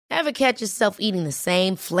Ever catch yourself eating the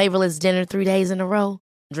same flavorless dinner 3 days in a row?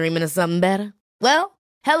 Dreaming of something better? Well,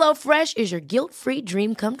 HelloFresh is your guilt-free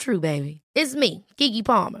dream come true, baby. It's me, Keke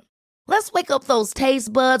Palmer. Let's wake up those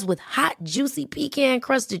taste buds with hot, juicy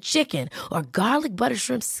pecan-crusted chicken or garlic butter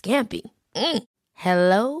shrimp scampi.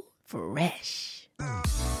 Hello Fresh.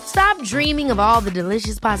 Stop dreaming of all the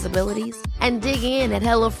delicious possibilities and dig in at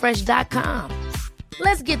HelloFresh.com.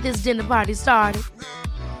 Let's get this dinner party started.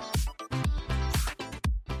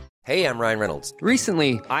 Hey, I'm Ryan Reynolds.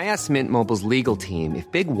 Recently, I asked Mint Mobile's legal team if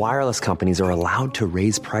big wireless companies are allowed to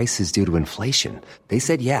raise prices due to inflation. They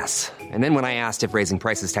said yes. And then when I asked if raising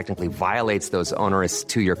prices technically violates those onerous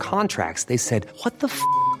two-year contracts, they said, "What the f***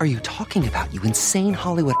 are you talking about, you insane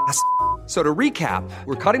Hollywood ass f- So to recap,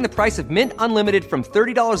 we're cutting the price of Mint Unlimited from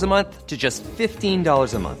 $30 a month to just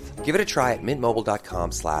 $15 a month. Give it a try at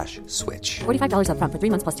mintmobile.com/switch. $45 up front for 3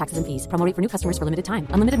 months plus taxes and fees. Promo rate for new customers for limited time.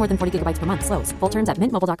 Unlimited more than 40 gigabytes per month. Slows full terms at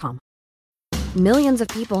mintmobile.com. Millions of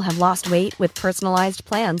people have lost weight with personalized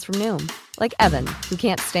plans from Noom. Like Evan, who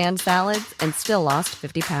can't stand salads and still lost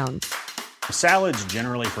 50 pounds. Salads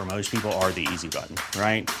generally for most people are the easy button,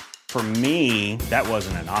 right? For me, that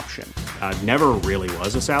wasn't an option. I never really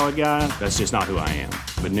was a salad guy. That's just not who I am.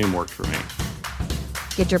 But Noom worked for me.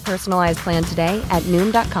 Get your personalized plan today at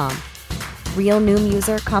Noom.com. Real Noom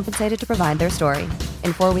user compensated to provide their story.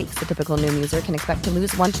 In 4 weeks, the typical Noom user can expect to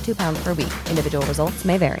lose 1 to 2 pounds per week. Individual results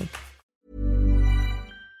may vary.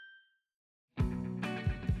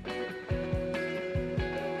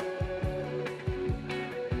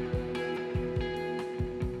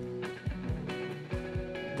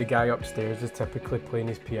 The guy upstairs is typically playing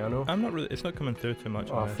his piano. It's not coming through too much.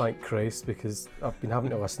 Oh, thank Christ, because I've been having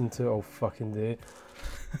to listen to it all fucking day.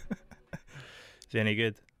 Is he any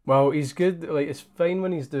good? Well, he's good. Like, it's fine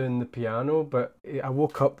when he's doing the piano, but I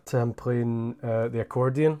woke up to him playing the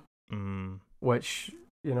accordion, which,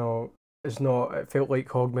 you know, is not. It felt like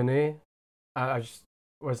Hogmanay. I just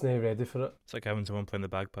wasn't ready for it. It's like having someone playing the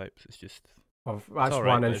bagpipes. It's just. That's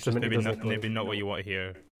one instrument. Maybe not what you want to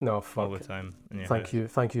hear. No, fuck all the time. Thank you.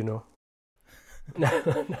 No.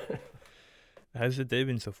 How's the day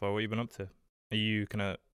been so far? What have you been up to? Are you kind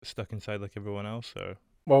of stuck inside like everyone else, or?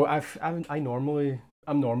 Well, I'm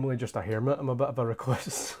normally just a hermit. I'm a bit of a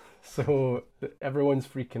recluse, so everyone's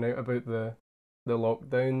freaking out about the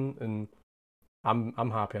lockdown, and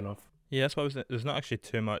I'm happy enough. Yeah, that's what there's not actually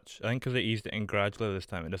too much. I think because they eased it in gradually this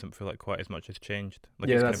time, it doesn't feel like quite as much has changed. Like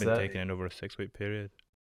it's kind of been taken in over a 6-week period.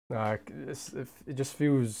 Nah, it just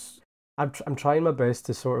feels. I'm trying my best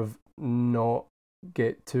to sort of not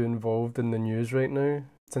get too involved in the news right now.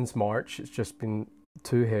 Since March, it's just been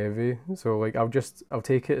too heavy. So like, I'll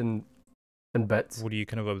take it in bits. What do you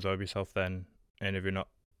kind of absorb yourself then? And if you're not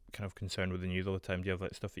kind of concerned with the news all the time, do you have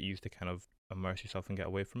like stuff that you use to kind of immerse yourself and get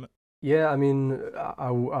away from it? Yeah, I mean,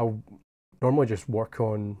 I'll normally just work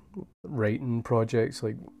on writing projects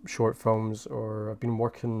like short films, or I've been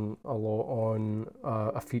working a lot on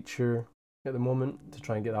a feature at the moment to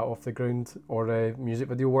try and get that off the ground, or music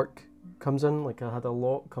video work comes in. Like, I had a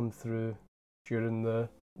lot come through during the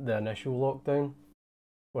initial lockdown,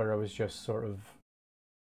 where I was just sort of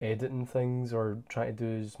editing things or trying to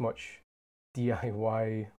do as much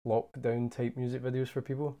DIY lockdown type music videos for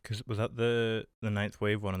people. Because was that the Ninth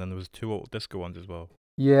Wave one, and then there was 2 old disco ones as well?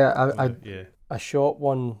 Yeah, I shot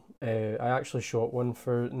one. I actually shot one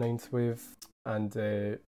for Ninth Wave, and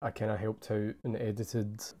I kind of helped out and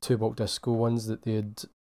edited 2 Walk Disco ones that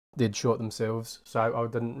they'd shot themselves. So I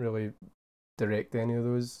didn't really direct any of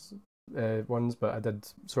those ones, but I did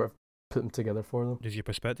sort of put them together for them. Does your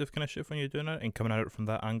perspective kind of shift when you're doing it and coming at it from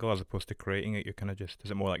that angle as opposed to creating it? You're kind of just,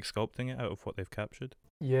 is it more like sculpting it out of what they've captured?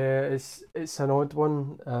 Yeah, it's an odd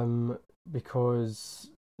one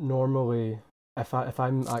because normally if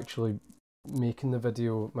I'm actually making the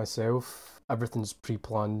video myself, everything's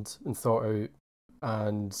pre-planned and thought out,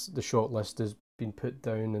 and the shot list has been put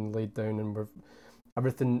down and laid down, and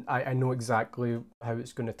everything. I know exactly how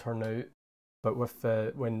it's going to turn out. But with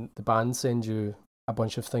when the band send you a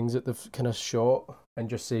bunch of things that they've kind of shot and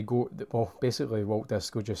just say go, well, basically Walt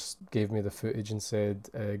Disco just gave me the footage and said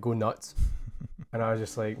go nuts, and I was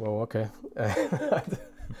just like, well, okay.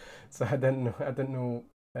 So I didn't know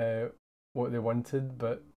what they wanted,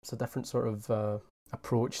 but it's a different sort of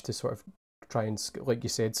approach to sort of try and, like you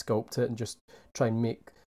said, sculpt it and just try and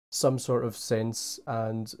make some sort of sense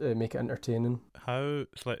and make it entertaining. How,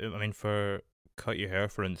 for Cut Your Hair,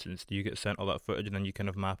 for instance, do you get sent all that footage and then you kind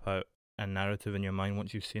of map out a narrative in your mind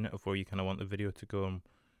once you've seen it before you kind of want the video to go, and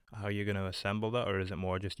how you're going to assemble that? Or is it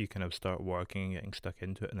more just you kind of start working and getting stuck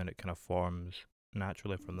into it and then it kind of forms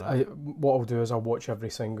naturally from that? What I'll do is I'll watch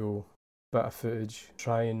every single bit of footage,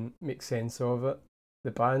 try and make sense of it,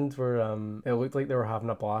 The band were it looked like they were having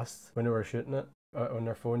a blast when they were shooting it on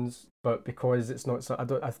their phones, but because it's not so,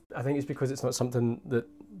 I think it's because it's not something that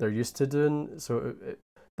they're used to doing. So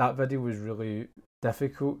that video was really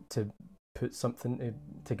difficult to put something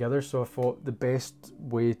together. So I thought the best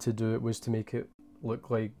way to do it was to make it look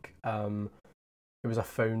like it was a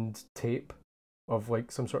found tape of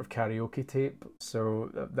like some sort of karaoke tape. So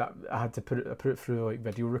that I had to put it through like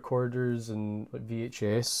video recorders and like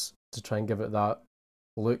VHS to try and give it that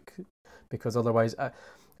look, because otherwise I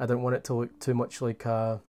didn't want it to look too much like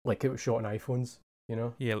it was shot on iPhones, you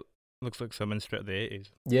know? Yeah, looks like something straight out of the 80s.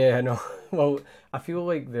 Yeah, I know. Well, I feel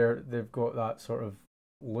like they've got that sort of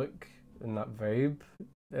look and that vibe,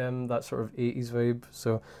 that sort of 80s vibe.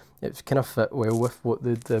 So it's kind of fit well with what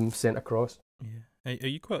they'd sent across. Yeah. Are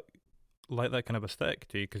you quite like that kind of aesthetic,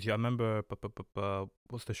 do you? Because I remember,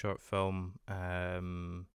 what's the short film?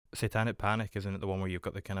 Satanic Panic, isn't it the one where you've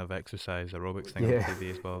got the kind of exercise aerobics thing on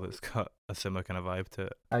TV as well that's got a similar kind of vibe to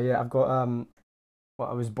it? Yeah, I've got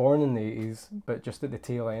I was born in the 80s, but just at the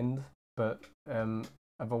tail end. But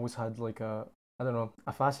I've always had like a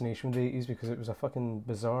fascination with the 80s because it was a fucking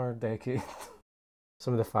bizarre decade.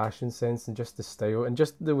 Some of the fashion sense and just the style and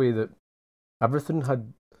just the way that everything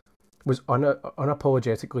was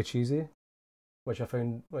unapologetically cheesy, which I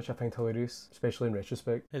find hilarious, especially in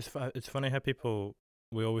retrospect. It's funny how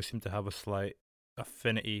we always seem to have a slight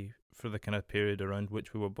affinity for the kind of period around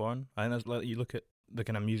which we were born. I think that's like, you look at the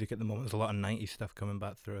kind of music at the moment, there's a lot of 90s stuff coming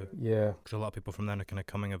back through. Yeah. Because a lot of people from then are kind of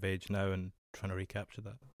coming of age now and trying to recapture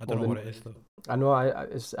that. I don't know what it is though. I know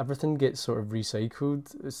it's everything gets sort of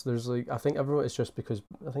recycled. There's like, I think everyone, it's just because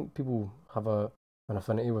I think people have an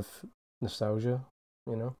affinity with nostalgia,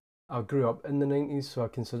 you know. I grew up in the 90s, so I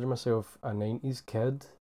consider myself a 90s kid.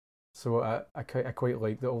 So I quite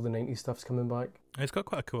like that all the 90s stuff's coming back. It's got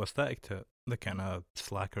quite a cool aesthetic to it, the kind of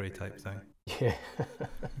slackery type thing. Yeah.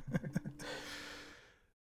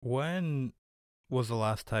 When was the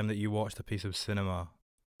last time that you watched a piece of cinema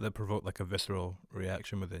that provoked like a visceral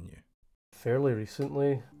reaction within you? Fairly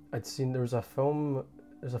recently, I'd seen there's a film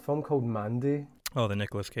called Mandy. Oh, the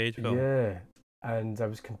Nicolas Cage film. Yeah, and I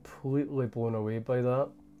was completely blown away by that.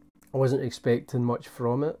 I wasn't expecting much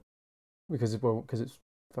from it because it's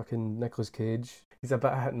fucking Nicolas Cage. He's a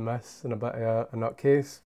bit of hit and miss and a bit of a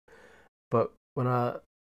nutcase. But when I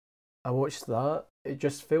watched that, it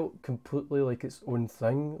just felt completely like its own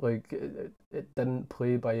thing. Like it didn't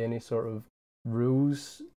play by any sort of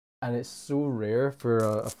rules, and it's so rare for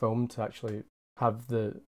a film to actually have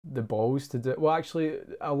the balls to do it. Well, actually,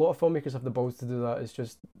 a lot of filmmakers have the balls to do that. It's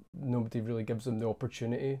just nobody really gives them the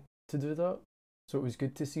opportunity to do that. So it was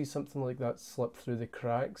good to see something like that slip through the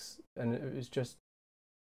cracks, and it was just,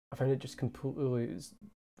 I found it just completely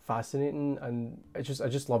fascinating, and I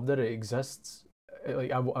just love that it exists.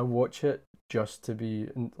 I watch it just to be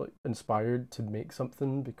inspired to make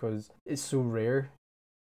something because it's so rare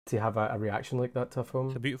to have a reaction like that to a film.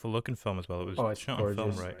 It's a beautiful looking film as well. It was shot on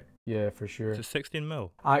film, right? Yeah, for sure. It's a 16mm.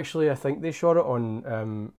 Actually, I think they shot it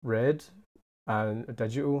on Red and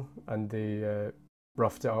digital, and they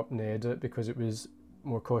roughed it up in the edit because it was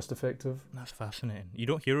more cost effective. That's fascinating. You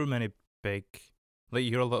don't hear of many big, like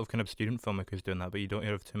you hear a lot of kind of student filmmakers doing that, but you don't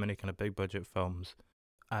hear of too many kind of big budget films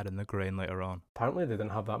adding the grain later on. Apparently they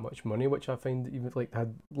didn't have that much money, which I find even like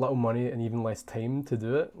had little money and even less time to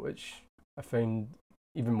do it, which I find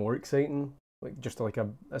even more exciting. Like just like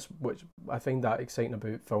which I find that exciting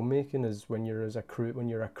about filmmaking is when you're a crew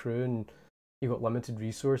and you've got limited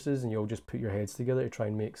resources and you all just put your heads together to try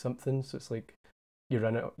and make something. So it's like you're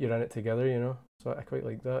in it together, you know. So I quite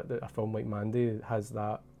like that a film like Mandy has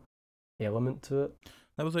that element to it.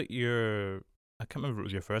 That was like I can't remember if it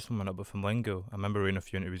was your first one or not, but from Lingo, I remember reading a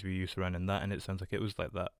few interviews with you surrounding that, and it sounds like it was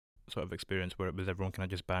like that sort of experience where it was everyone kind of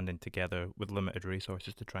just banding together with limited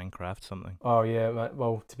resources to try and craft something. Oh yeah,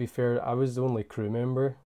 well, to be fair, I was the only crew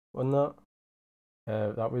member on that.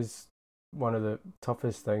 That was one of the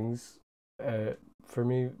toughest things for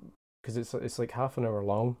me because it's like half an hour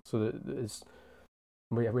long, so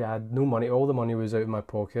we had no money. All the money was out of my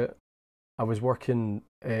pocket. I was working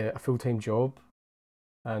a full-time job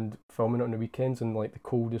and filming it on the weekends in like the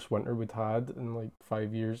coldest winter we'd had in like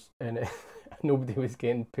 5 years, and nobody was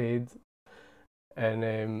getting paid, and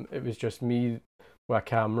it was just me with a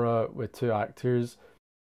camera with 2 actors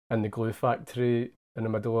in the glue factory in the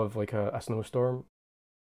middle of like a snowstorm.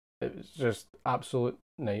 It was just absolute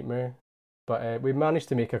nightmare, but we managed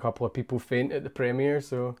to make a couple of people faint at the premiere,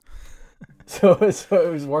 so so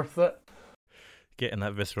it was worth it. Getting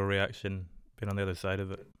that visceral reaction, being on the other side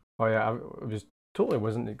of it. Oh yeah, I totally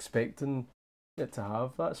wasn't expecting it to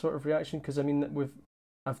have that sort of reaction, because I mean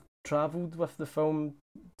I've travelled with the film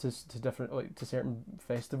to different, like, to certain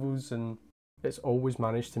festivals, and it's always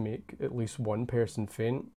managed to make at least one person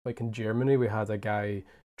faint. Like in Germany, we had a guy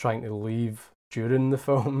trying to leave during the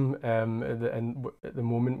film, at the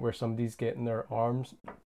moment where somebody's getting their arms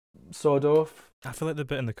sawed off. I feel like the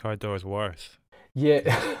bit in the car door is worse. Yeah,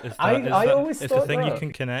 I always thought it's the thing that. you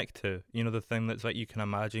can connect to. You know, the thing that's like you can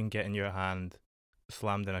imagine getting your hand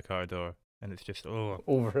slammed in a car door, and it's just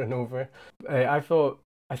over and over.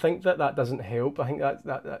 I think that doesn't help. I think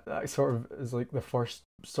that sort of is like the first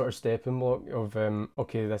sort of stepping block of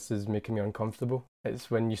okay, this is making me uncomfortable. It's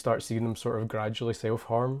when you start seeing them sort of gradually self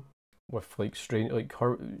harm with like strange, like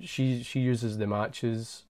her. She uses the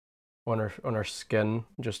matches on her skin,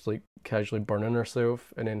 just like casually burning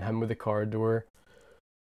herself, and then him with the car door,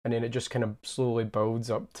 and then it just kind of slowly builds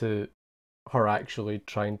up to her actually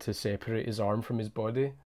trying to separate his arm from his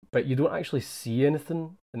body, but you don't actually see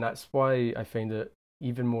anything, and that's why I find it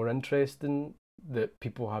even more interesting that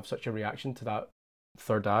people have such a reaction to that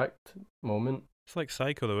third act moment. It's like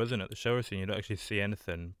Psycho though, isn't it? The shower scene, you don't actually see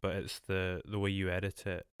anything, but it's the way you edit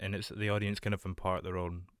it, and it's the audience kind of impart their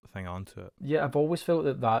own thing onto it. Yeah, I've always felt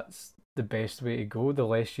that that's the best way to go. The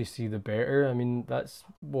less you see, the better. I mean, that's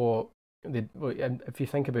what if you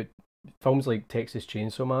think about films like Texas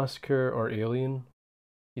Chainsaw Massacre or Alien,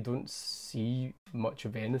 you don't see much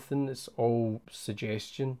of anything. It's all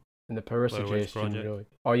suggestion. And the power of suggestion, really.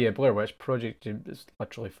 Oh yeah, Blair Witch Project, it's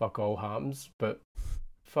literally fuck all happens, but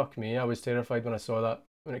fuck me, I was terrified when I saw that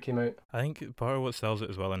when it came out. I think part of what sells it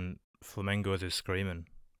as well in Flamingos is screaming,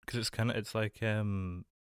 because it's like Tim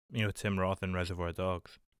Roth in Reservoir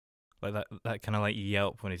Dogs, like that kind of like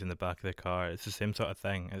yelp when he's in the back of the car. It's the same sort of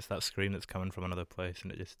thing. It's that scream that's coming from another place,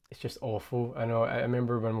 and it's just awful. I know. I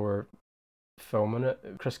remember when we were filming it,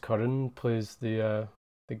 Chris Curran plays the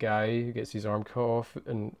guy who gets his arm cut off,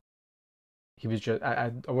 and he was just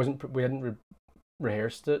we hadn't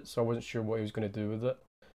rehearsed it, so I wasn't sure what he was going to do with it.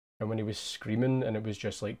 And when he was screaming and it was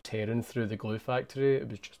just like tearing through the glue factory, it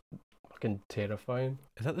was just fucking terrifying.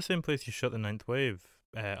 Is that the same place you shot The Ninth Wave?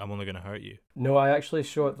 I'm Only Gonna Hurt You. No, I actually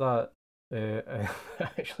shot that. I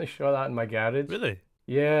actually shot that in my garage. Really?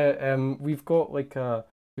 Yeah. We've got like a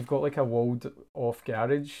walled off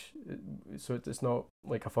garage, so it's not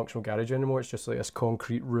like a functional garage anymore. It's just like this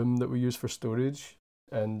concrete room that we use for storage.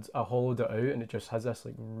 And I hollowed it out, and it just has this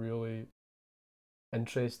like really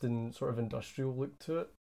interesting sort of industrial look to it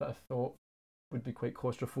that I thought would be quite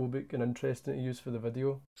claustrophobic and interesting to use for the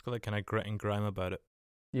video. It's got like kind of grit and grime about it.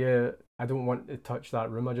 Yeah, I don't want to touch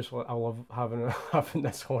that room. I love having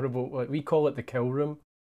this horrible, like, we call it the kill room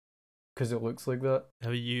because it looks like that.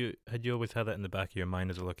 Had you always had that in the back of your mind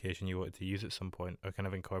as a location you wanted to use at some point, or kind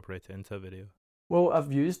of incorporate it into a video? Well,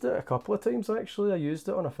 I've used it a couple of times actually. I used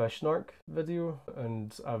it on a Fish Narc video,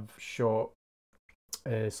 and I've shot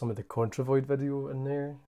some of the Contravoid video in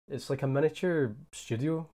there. It's like a miniature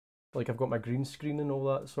studio. Like, I've got my green screen and all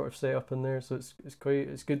that sort of set up in there, so it's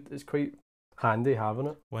good. It's quite handy having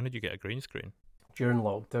it. When did you get a green screen? During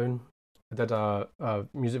lockdown. I did a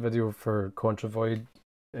music video for Contravoid.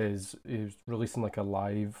 He was releasing like a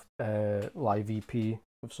live EP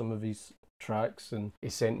of some of his tracks, and he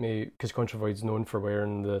sent me, because Contravoid's known for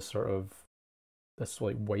wearing this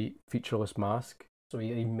like white featureless mask, so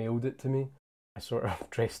he mailed it to me. I sort of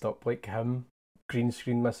dressed up like him, green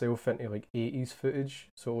screened myself into like 80s footage,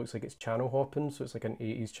 so it looks like it's channel hopping, so it's like an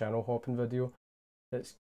 80s channel hopping video.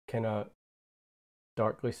 It's kind of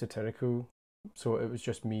darkly satirical, so it was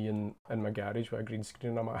just me in my garage with a green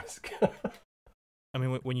screen and a mask. I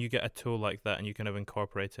mean, when you get a tool like that and you kind of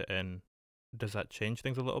incorporate it in, does that change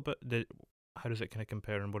things a little bit? How does it kind of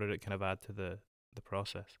compare, and what did it kind of add to the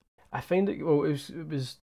process? I find it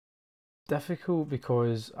was difficult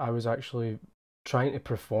because I was actually trying to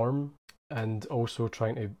perform and also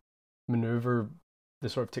trying to maneuver the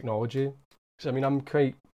sort of technology. So, I mean, I'm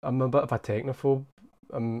a bit of a technophobe.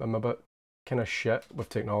 I'm a bit kind of shit with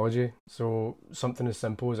technology. So something as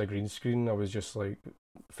simple as a green screen, I was just like,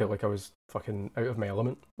 felt like I was fucking out of my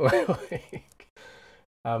element. Like,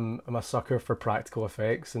 I'm a sucker for practical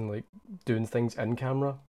effects and like doing things in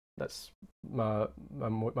camera. That's my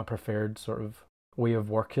preferred sort of way of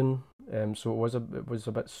working. So it was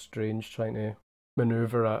a bit strange trying to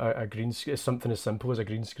maneuver a green screen, something as simple as a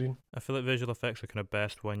green screen. I feel like visual effects are kind of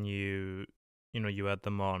best when you add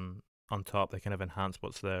them on top. They kind of enhance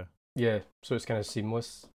what's there. Yeah, so it's kind of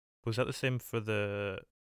seamless. Was that the same for the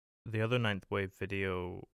other Ninth Wave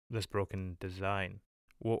video, This Broken Design?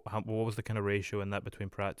 What was the kind of ratio in that between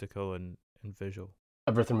practical and visual?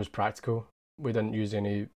 Everything was practical. We didn't use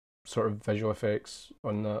any sort of visual effects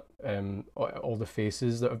on that. All the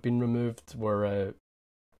faces that have been removed were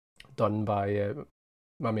done by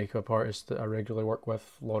my makeup artist that I regularly work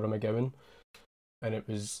with, Laura McGowan, and it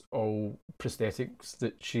was all prosthetics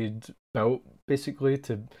that she'd built basically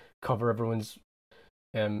to cover everyone's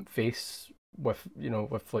face with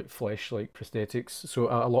like flesh like prosthetics. So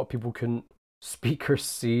a lot of people couldn't speak or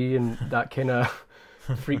see, and that kind of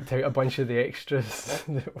freaked out a bunch of the extras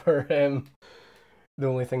that were the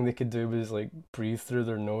only thing they could do was like breathe through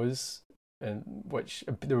their nose, and which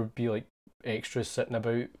there would be like extras sitting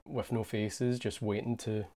about with no faces, just waiting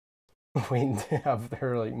to have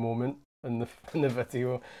their like moment in the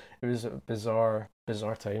video. It was a bizarre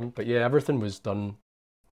time, but yeah, everything was done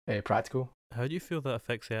practical. How do you feel that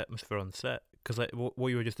affects the atmosphere on set? Because like what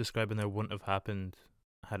you were just describing there wouldn't have happened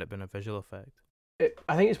had it been a visual effect.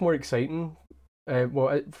 I think it's more exciting.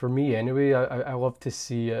 For me anyway, I love to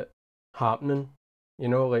see it happening. You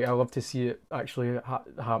know, like I love to see it actually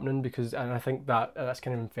happening and I think that's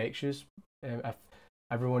kind of infectious. If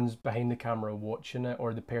everyone's behind the camera watching it,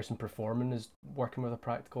 or the person performing is working with a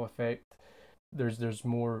practical effect, there's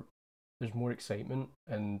more excitement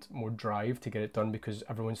and more drive to get it done because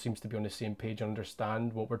everyone seems to be on the same page and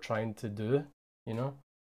understand what we're trying to do. You know,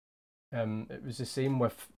 it was the same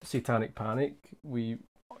with Satanic Panic. The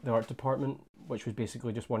art department, which was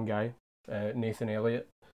basically just one guy, Nathan Elliott,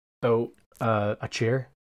 built a chair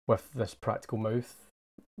with this practical mouth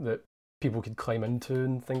that people could climb into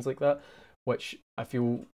and things like that, which I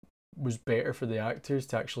feel was better for the actors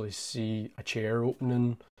to actually see a chair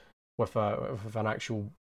opening with an actual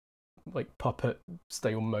like puppet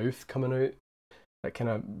style mouth coming out. That kind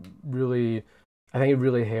of really, I think it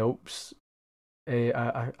really helps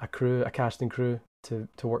a casting crew to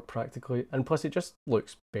work practically, and plus it just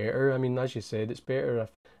looks better. I mean, as you said, it's better if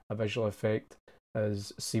a visual effect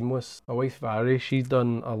is seamless. My wife Vary, she's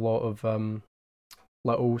done a lot of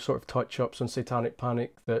little sort of touch-ups on Satanic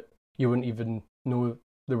Panic that you wouldn't even know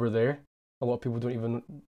they were there. A lot of people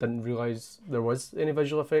didn't realise there was any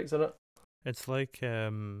visual effects in it. It's like,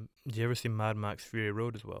 do you ever see Mad Max Fury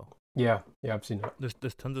Road as well? Yeah, I've seen it.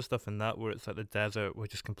 There's tons of stuff in that where it's like the desert,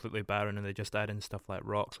 which is completely barren, and they just add in stuff like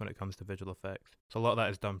rocks when it comes to visual effects. So a lot of that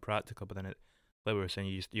is done practical, but then like we were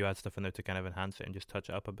saying, you add stuff in there to kind of enhance it and just touch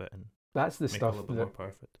it up a bit, and that's the make stuff it a little bit more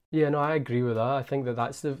perfect. Yeah, no, I agree with that. I think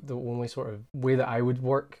that's the only sort of way that I would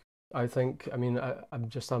work. I think. I mean, I'm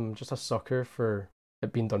just a sucker for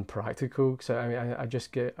it being done practical. Because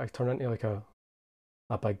I turn into like a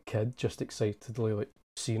big kid, just excitedly like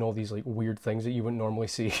seeing all these like weird things that you wouldn't normally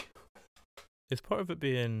see. Is part of it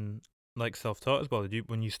being like self-taught as well?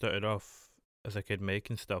 When you started off as a kid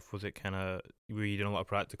making stuff, was it kind of, were you doing a lot of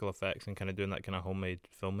practical effects and kind of doing that kind of homemade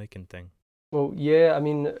filmmaking thing? Well, yeah, I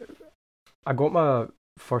mean, I got my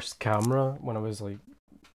first camera when I was like,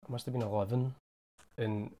 I must have been 11,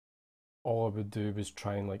 and all I would do was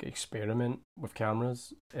try and like experiment with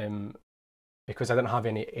cameras, because I didn't have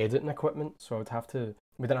any editing equipment, so I would have to.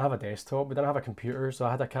 We didn't have a desktop, we didn't have a computer, so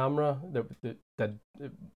I had a camera that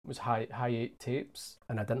it was high 8 tapes,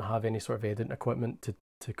 and I didn't have any sort of editing equipment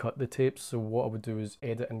to cut the tapes. So what I would do is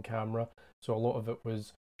edit in camera. So a lot of it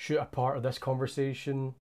was shoot a part of this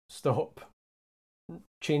conversation, stop,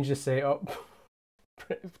 change the setup,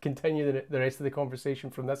 continue the rest of the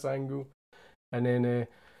conversation from this angle, and then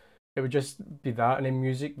it would just be that, and then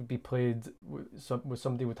music would be played.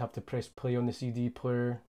 Somebody would have to press play on the CD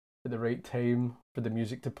player at the right time for the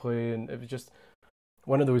music to play, and it was just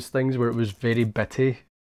one of those things where it was very bitty,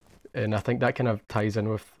 and I think that kind of ties in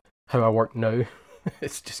with how I work now.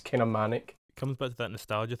 It's just kind of manic. It comes back to that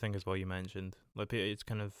nostalgia thing as well you mentioned. Like it's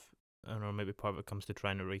kind of, I don't know, maybe part of it comes to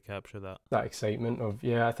trying to recapture that excitement of,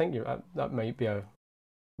 yeah, I think that might be you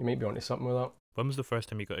might be onto something with that. When was the first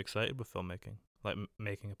time you got excited with filmmaking, like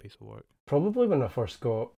making a piece of work? Probably when I first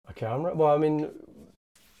got a camera. Well, I mean,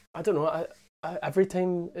 I don't know. I every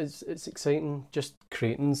time it's exciting. Just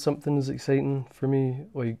creating something is exciting for me.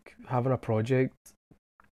 Like having a project,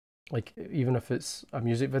 like even if it's a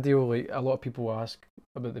music video. Like a lot of people ask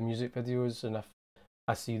about the music videos, and if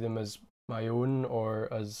I see them as my own or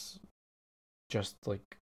as just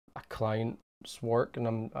like a client's work,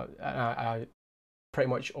 and I pretty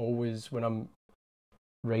much always, when I'm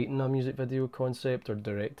writing a music video concept or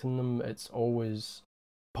directing them, it's always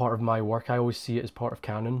part of my work. I always see it as part of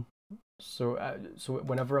canon. So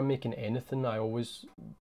whenever I'm making anything, I always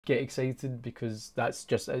get excited because it's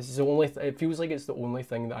the only. It feels like it's the only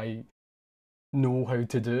thing that I know how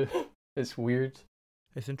to do. It's weird.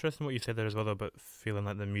 It's interesting what you said there as well about feeling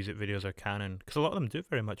like the music videos are canon, because a lot of them do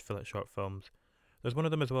very much feel like short films. There's one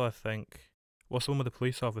of them as well, I think. What's the one with the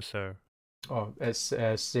police officer? Oh, it's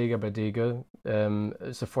Sega Bodega.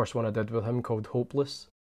 It's the first one I did with him, called Hopeless.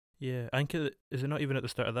 Yeah, I think is it not even at the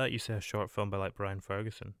start of that you say a short film by like Brian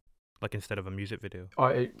Ferguson? like instead of a music video? Oh,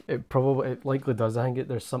 it likely does. I think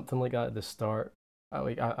there's something like that at the start. I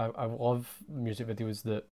love music videos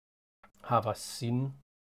that have a scene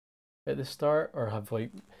at the start, or have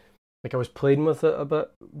like I was playing with it a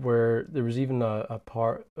bit, where there was even a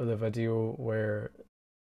part of the video where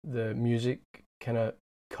the music kind of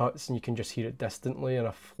cuts and you can just hear it distantly in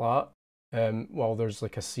a flat, while there's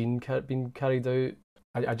like a scene being carried out.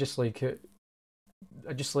 I just like it.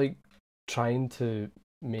 I just like trying to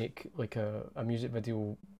make like a music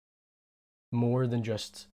video more than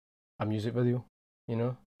just a music video, you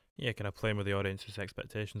know? Yeah, kind of playing with the audience's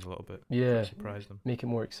expectations a little bit. Yeah, surprise them. Make it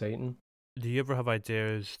more exciting. Do you ever have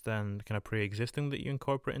ideas then kind of pre-existing that you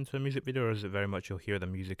incorporate into a music video, or is it very much you'll hear the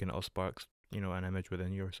music and it'll spark, an image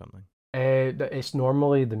within you or something? It's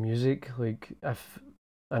normally the music. Like if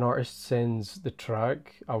an artist sends the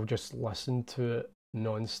track, I'll just listen to it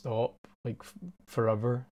non-stop, like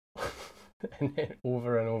forever, and then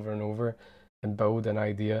over and over and over, and build an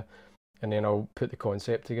idea, and then I'll put the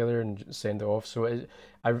concept together and send it off. So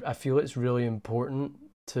I feel it's really important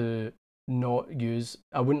to not use.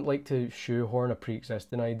 I wouldn't like to shoehorn a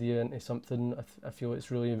pre-existing idea into something. I feel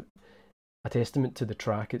it's really a testament to the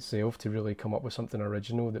track itself to really come up with something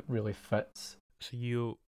original that really fits. So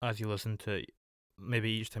you, as you listen to, maybe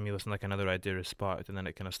each time you listen, like another idea is sparked, and then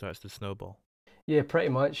it kind of starts to snowball. Yeah, pretty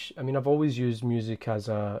much. I mean, I've always used music as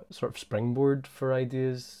a sort of springboard for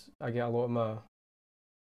ideas. I get a lot of my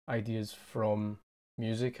ideas from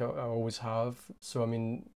music. I always have. So I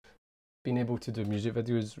mean, being able to do music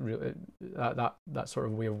videos, really, that sort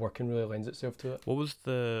of way of working really lends itself to it. What was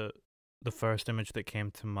the first image that came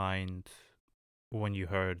to mind when you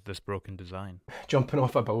heard This Broken Design? Jumping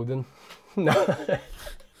off a building. No,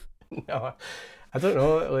 no, I don't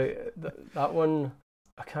know. Like that one,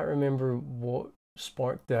 I can't remember what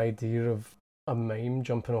sparked the idea of a mime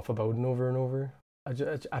jumping off a building over and over.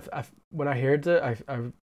 When I heard it,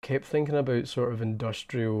 I kept thinking about sort of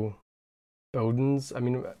industrial buildings. I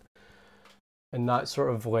mean, and that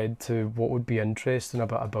sort of led to what would be interesting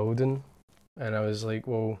about a building. And I was like,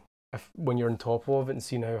 well, when you're on top of it and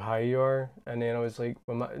seeing how high you are, and then I was like,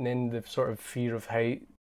 and then the sort of fear of heights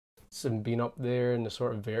and being up there and the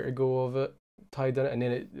sort of vertigo of it tied in it, and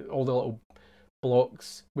then all the little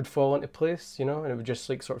blocks would fall into place, and it would just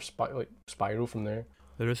like sort of spiral from there.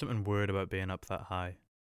 There is something weird about being up that high.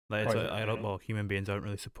 Like well, human beings aren't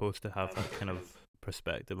really supposed to have that kind of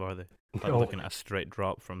perspective, are they? Like looking at a straight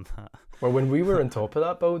drop from that. Well, when we were on top of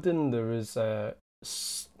that building, there was it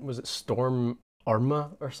Storm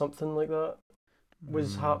Irma or something like that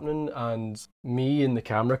was happening, and me and the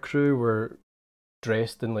camera crew were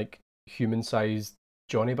dressed in like human-sized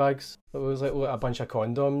Johnny bags. It was like a bunch of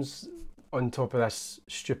condoms on top of this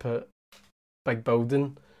stupid big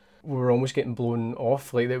building. We were almost getting blown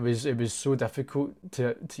off. Like it was so difficult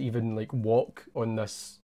to even like walk on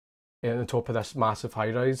this on the top of this massive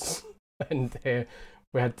high rise, and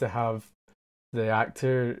we had to have the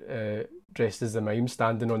actor dressed as the mime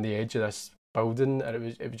standing on the edge of this building, and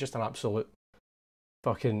it was just an absolute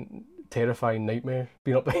fucking terrifying nightmare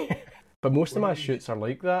being up there. But most of my shoots are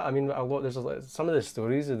like that. I mean, some of the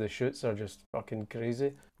stories of the shoots are just fucking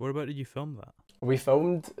crazy. Where about did you film that? We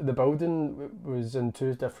filmed, the building was in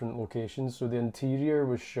 2 different locations. So the interior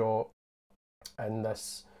was shot in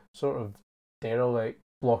this sort of derelict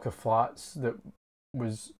block of flats that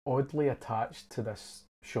was oddly attached to this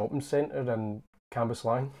shopping centre in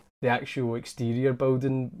Cambuslang. The actual exterior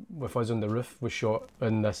building with us on the roof was shot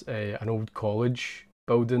in this an old college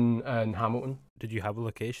building in Hamilton. Did you have a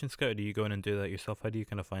location scout, or do you go in and do that yourself? How do you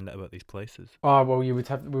kind of find out about these places? Oh, well, we would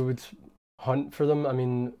hunt for them. I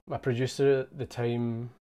mean, my producer at the time,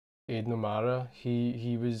 Aidan O'Mara,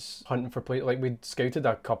 he was hunting for places. Like, we'd scouted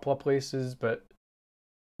a couple of places, but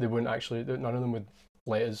they wouldn't actually, none of them would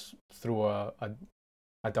let us throw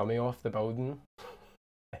a dummy off the building.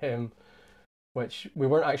 Which we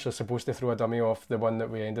weren't actually supposed to throw a dummy off the one that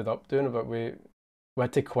we ended up doing, but we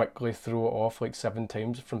had to quickly throw it off like 7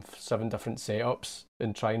 times from 7 different setups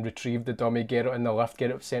and try and retrieve the dummy, get it in the lift, get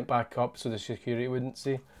it sent back up so the security wouldn't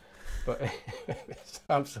see. But it's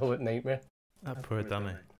an absolute nightmare. That poor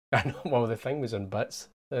dummy. I know, well, the thing was in bits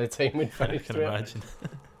at the time we'd finished. I can imagine.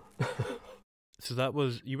 So that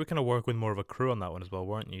was, you were kind of working with more of a crew on that one as well,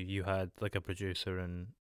 weren't you? You had like a producer, and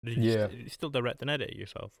did you still direct and edit it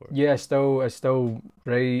yourself? Or? Yeah, I still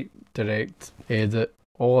write, direct, edit,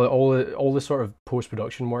 all the sort of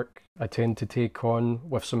post-production work I tend to take on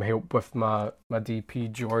with some help with my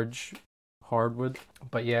DP George Hardwood.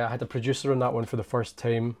 But yeah, I had a producer on that one for the first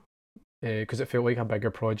time because it felt like a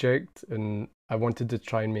bigger project, and I wanted to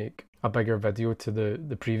try and make a bigger video to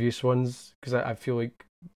the previous ones, because I feel like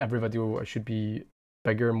every video should be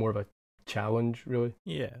bigger, more of a challenge, really.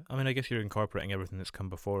 Yeah, I mean, I guess you're incorporating everything that's come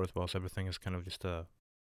before as well, so everything is kind of just a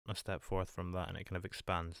step forth from that, and it kind of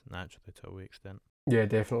expands naturally to a wee extent. Yeah,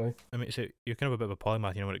 definitely. I mean, so you're kind of a bit of a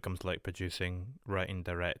polymath, when it comes to like producing, writing,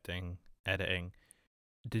 directing, editing.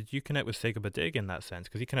 Did you connect with Sega Badig in that sense?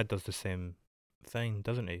 Because he kind of does the same thing,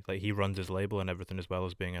 doesn't he? Like, he runs his label and everything as well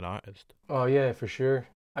as being an artist. Oh yeah, for sure.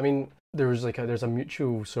 I mean, there's a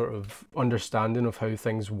mutual sort of understanding of how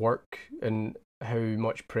things work and how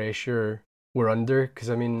much pressure we're under. Because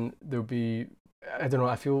I mean, there'll be, I don't know,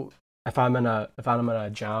 I feel if I'm in a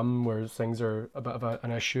jam where things are a bit of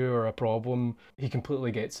an issue or a problem, he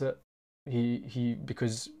completely gets it. He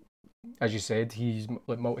because, as you said, he's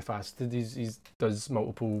like multifaceted. He's does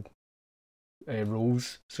multiple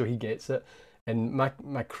roles, so he gets it. And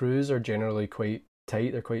my crews are generally quite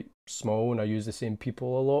tight. They're quite small, and I use the same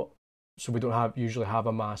people a lot. So we don't usually have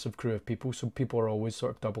a massive crew of people. So people are always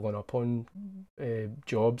sort of doubling up on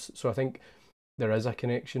jobs. So I think there is a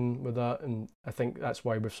connection with that, and I think that's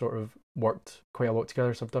why we've sort of worked quite a lot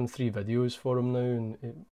together. So I've done 3 videos for him now,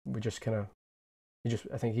 and we just kind of,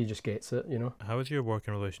 I think he just gets it, you know. How has your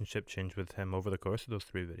working relationship changed with him over the course of those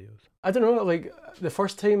 3 videos? I don't know, like the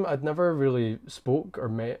first time I'd never really spoke or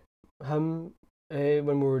met him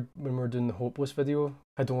when we were doing the Hopeless video.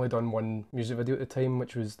 I'd only done one music video at the time,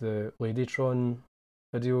 which was the Ladytron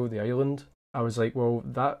video, The Island. I was like, well,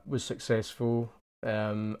 that was successful.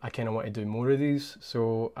 I kind of want to do more of these,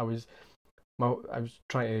 so I was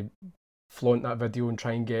trying to flaunt that video and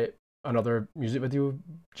try and get another music video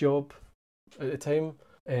job at the time.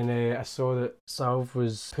 And I saw that Salve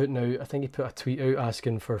was putting out, I think he put a tweet out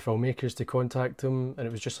asking for filmmakers to contact him, and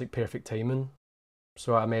it was just like perfect timing.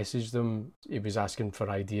 So I messaged him. He was asking for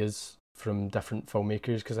ideas from different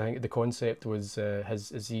filmmakers, because I think the concept was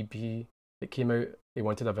his EP that came out. He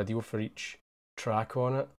wanted a video for each track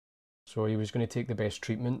on it. So he was going to take the best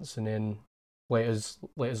treatments and then let us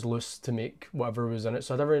loose to make whatever was in it.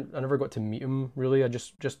 So I never got to meet him really. I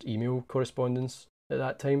just email correspondence at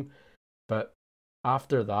that time. But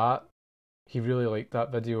after that, he really liked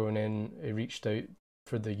that video, and then he reached out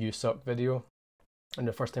for the You Suck video. And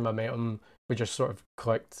the first time I met him, we just sort of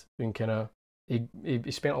clicked, and kind of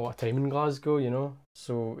he spent a lot of time in Glasgow, you know,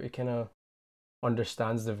 so he kind of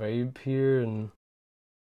understands the vibe here and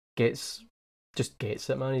gets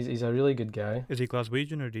it, man. He's a really good guy. Is he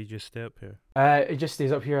Glaswegian, or do you just stay up here? He just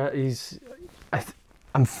stays up here.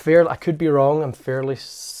 I could be wrong. I'm fairly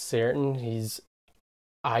certain he's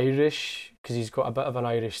Irish, because he's got a bit of an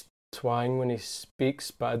Irish twang when he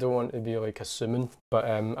speaks, but I don't want to be like assuming. But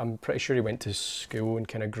I'm pretty sure he went to school and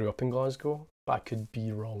kind of grew up in Glasgow, but I could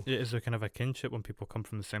be wrong. Yeah, is there kind of a kinship when people come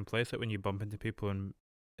from the same place? Like when you bump into people in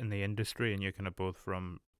the industry and you're kind of both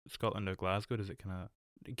from Scotland or Glasgow, does it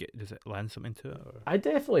lend something to it? Or? I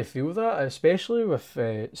definitely feel that, especially with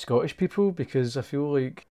Scottish people, because I feel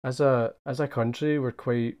like as a country we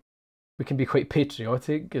can be quite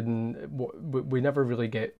patriotic, and we never really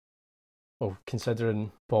get, well,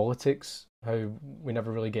 considering politics, how we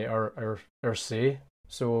never really get our say.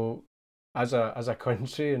 So as a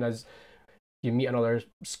country, and as you meet another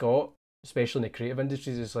Scot, especially in the creative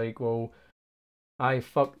industries, it's like, well,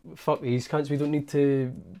 fuck these cunts. We don't need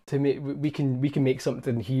to make. We can make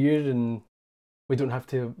something here, and we don't have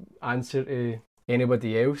to answer to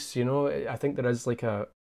anybody else. You know, I think there is like an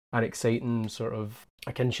exciting sort of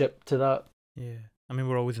a kinship to that. Yeah, I mean,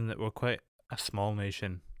 we're quite a small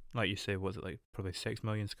nation. Like you say, was it like probably 6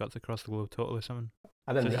 million Scots across the globe total or something?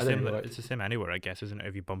 It's the same anywhere, I guess, isn't it?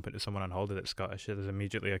 If you bump into someone on holiday that's Scottish, there's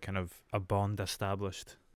immediately a bond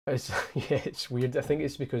established. It's weird. I think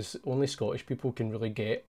it's because only Scottish people can really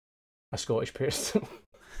get a Scottish person.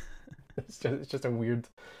 It's just a weird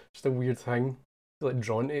thing. They're like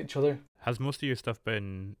drawn to each other. Has most of your stuff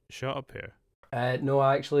been shot up here? No,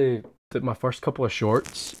 I actually did my first couple of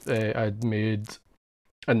shorts. I'd made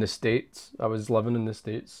in the States. I was living in the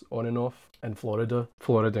States on and off in Florida.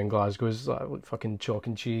 Florida and Glasgow is like fucking chalk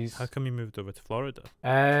and cheese. How come you moved over to Florida?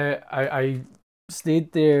 I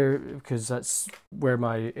stayed there because that's where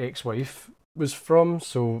my ex-wife was from.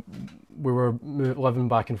 So we were living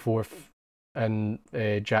back and forth in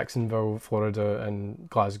Jacksonville, Florida, and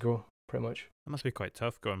Glasgow, pretty much. That must be quite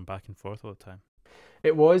tough going back and forth all the time.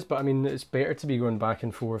 It was, but I mean, it's better to be going back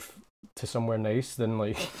and forth to somewhere nice than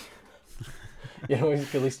like, you know,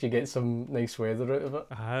 at least you get some nice weather out of it.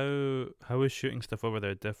 How is shooting stuff over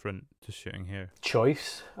there different to shooting here?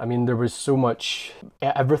 Choice. I mean, there was so much.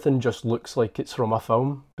 Everything just looks like it's from a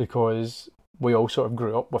film because we all sort of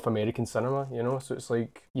grew up with American cinema, you know. So it's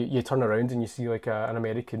like you turn around and you see like an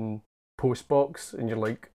American post box, and you're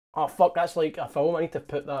like, oh fuck, that's like a film. I need to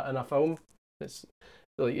put that in a film. It's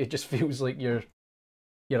like it just feels like you're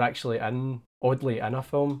you're actually oddly in a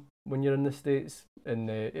film when you're in the States, and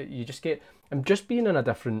you just get, and just being in a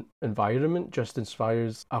different environment just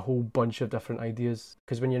inspires a whole bunch of different ideas.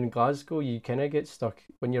 Because when you're in Glasgow, you kind of get stuck.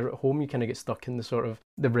 When you're at home, you kind of get stuck in the sort of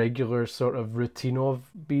the regular sort of routine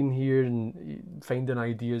of being here, and finding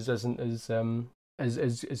ideas isn't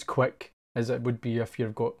as quick as it would be if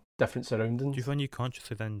you've got different surroundings. Do you find you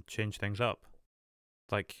consciously then change things up?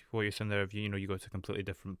 Like what you're saying there, if you go to a completely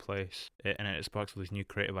different place, and it sparks all these new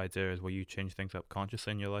creative ideas where you change things up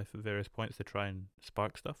consciously in your life at various points to try and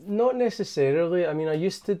spark stuff? Not necessarily. I mean, I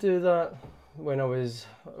used to do that when I was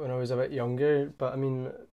a bit younger, but I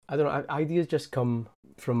mean, I don't know. Ideas just come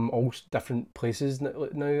from all different places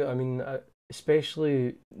now. I mean,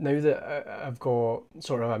 especially now that I've got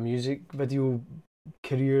sort of a music video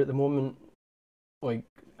career at the moment. Like,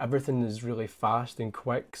 everything is really fast and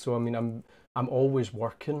quick. So I mean, I'm always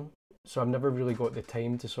working, so I've never really got the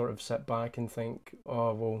time to sort of sit back and think,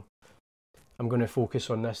 oh, well, I'm going to focus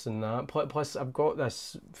on this and that. Plus, I've got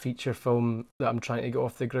this feature film that I'm trying to get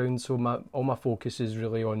off the ground, so all my focus is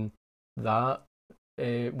really on that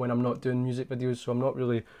when I'm not doing music videos, so I'm not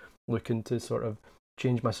really looking to sort of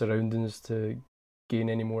change my surroundings to gain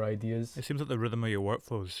any more ideas. It seems like the rhythm of your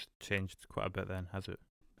workflow's changed quite a bit then, has it?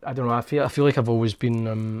 I don't know, I feel like I've always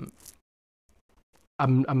been...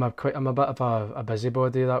 I'm a bit of a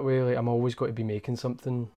busybody that way. Like, I'm always got to be making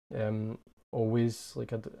something. Always,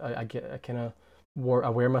 like, I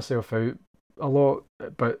wear myself out a lot,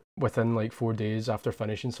 but within like 4 days after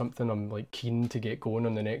finishing something, I'm like keen to get going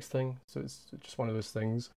on the next thing. So it's just one of those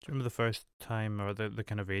things. Do you remember the first time, or the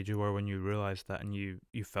kind of age you were when you realised that, and you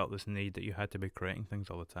felt this need that you had to be creating things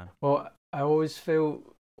all the time? Well, I always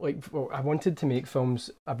felt like, I wanted to make films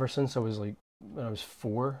ever since I was like, when I was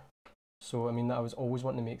 4. So, I mean, I was always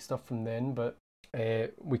wanting to make stuff from then, but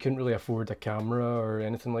we couldn't really afford a camera or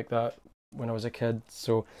anything like that when I was a kid.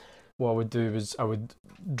 So what I would do was I would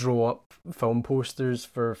draw up film posters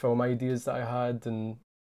for film ideas that I had and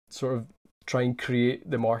sort of try and create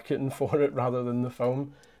the marketing for it rather than the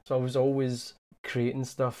film. So I was always creating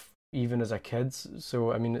stuff even as a kid.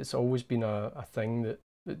 So, I mean, it's always been a thing that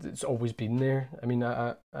it's always been there. I mean,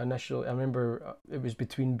 I initially, I remember it was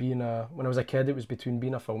between when I was a kid, it was between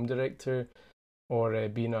being a film director or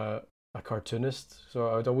being a cartoonist. So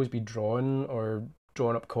I would always be drawing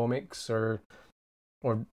up comics or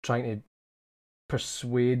trying to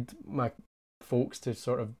persuade my folks to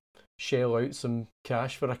sort of shell out some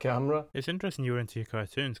cash for a camera. It's interesting you were into your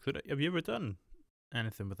cartoons. Have you ever done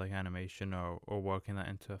anything with like animation or working that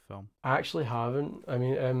into a film? I actually haven't. I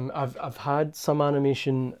mean, I've had some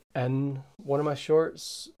animation in one of my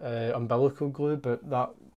shorts, Umbilical Glue, but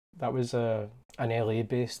that was an LA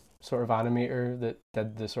based sort of animator that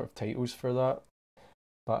did the sort of titles for that.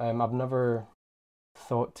 But I've never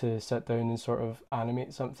thought to sit down and sort of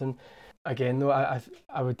animate something. Again, though,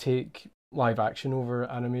 I would take live action over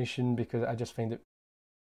animation because I just find it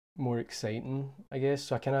more exciting, I guess.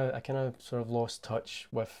 So I kind of sort of lost touch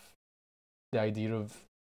with the idea of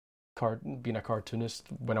being a cartoonist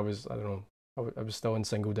when I was, I don't know, I was still in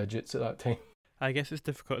single digits at that time. I guess it's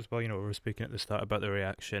difficult as well. We were speaking at the start about the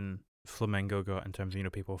reaction Flamingo got in terms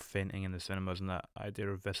of people fainting in the cinemas and that idea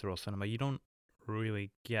of visceral cinema. You don't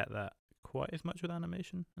really get that quite as much with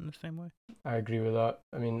animation in the same way. I agree with that.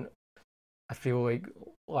 I mean, I feel like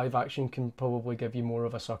live action can probably give you more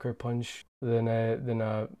of a sucker punch than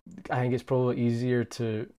I think it's probably easier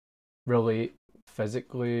to relate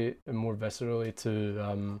physically and more viscerally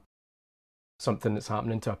to something that's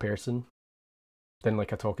happening to a person than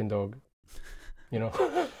like a talking dog, You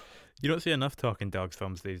don't see enough talking dogs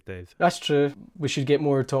films these days. That's true. We should get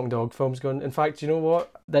more talking dog films going. In fact, you know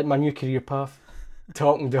what? That my new career path,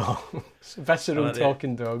 talking dogs, visceral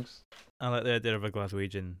talking dogs. I like the idea of a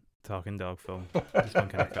Glaswegian talking dog film. Just one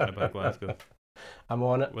kind of cut about Glasgow. I'm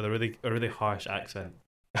on it. With a really harsh accent.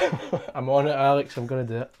 I'm on it, Alex. I'm gonna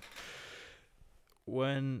do it.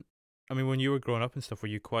 When you were growing up and stuff, were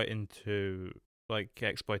you quite into like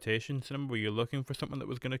exploitation cinema? Were you looking for something that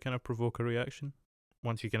was going to kind of provoke a reaction?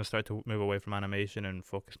 Once you kind of start to move away from animation and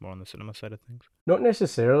focus more on the cinema side of things? Not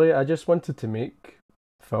necessarily. I just wanted to make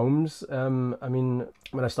films. I mean,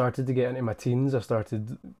 when I started to get into my teens, I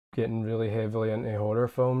started getting really heavily into horror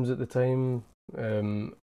films at the time,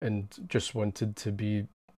 and just wanted to be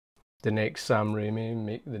the next Sam Raimi,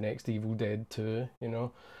 make the next Evil Dead 2,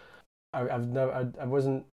 I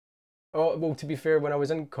wasn't... Oh, well, to be fair, when I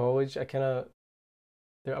was in college,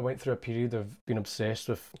 I went through a period of being obsessed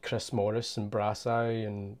with Chris Morris and Brass Eye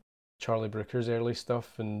and Charlie Brooker's early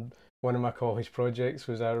stuff, and one of my college projects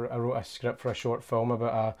was I wrote a script for a short film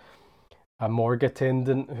about a morgue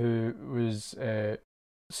attendant who was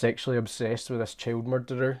sexually obsessed with this child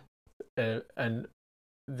murderer, and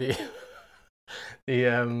the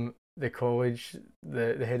the college,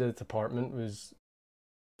 the head of the department was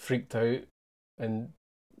freaked out and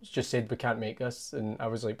just said we can't make this, and I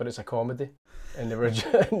was like, but it's a comedy, and they were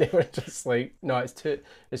just like, no,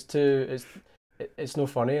 it's no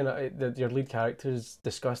funny, and your lead character is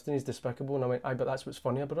disgusting, he's despicable, and I went, aye, but that's what's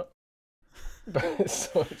funny about it. But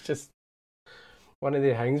so it's just one of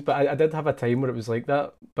the things. But I did have a time where it was like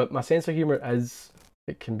that. But my sense of humour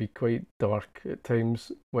it can be quite dark at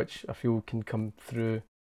times, which I feel can come through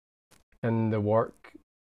in the work.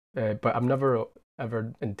 But I'm never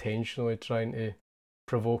ever intentionally trying to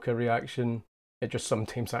provoke a reaction. It just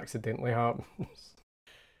sometimes accidentally happens.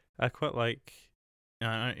 I quite like.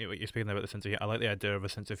 What you're speaking about the sense of humour. I like the idea of a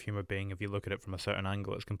sense of humour being, if you look at it from a certain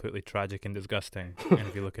angle, it's completely tragic and disgusting, and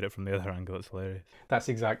if you look at it from the other angle, it's hilarious. That's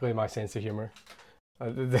exactly my sense of humour.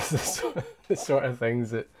 The sort of things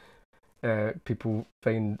that people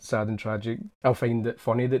find sad and tragic. I'll find it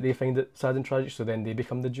funny that they find it sad and tragic, so then they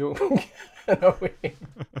become the joke in a way.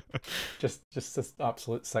 Just this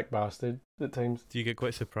absolute sick bastard at times. Do you get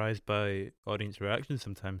quite surprised by audience reactions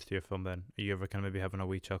sometimes to your film then? Are you ever kind of maybe having a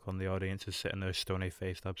wee chuckle on the audience is sitting there stony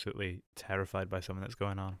faced, absolutely terrified by something that's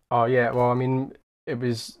going on? Oh yeah, well I mean it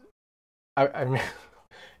was I mean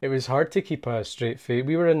it was hard to keep a straight face.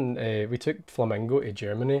 We were we took Flamingo to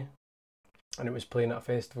Germany, and it was playing at a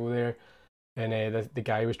festival there, and the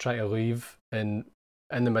guy was trying to leave in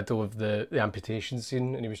the middle of the amputation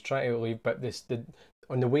scene, and he was trying to leave, but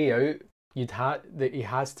on the way out, he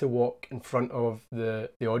has to walk in front of the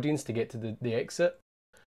audience to get to the exit.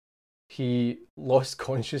 He lost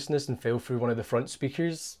consciousness and fell through one of the front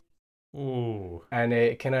speakers. Ooh. And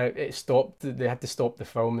it stopped. They had to stop the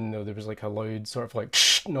film, and there was like a loud sort of like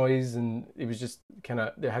noise, and it was just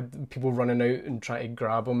they had people running out and trying to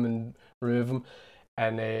grab him and remove him,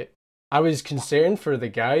 and I was concerned for the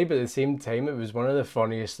guy, but at the same time, it was one of the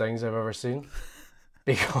funniest things I've ever seen.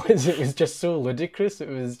 Because it was just so ludicrous. It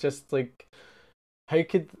was just like, how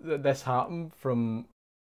could this happen from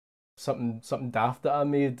something daft that I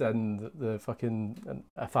made in the fucking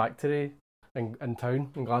a factory in town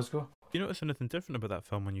in Glasgow? Do you notice anything different about that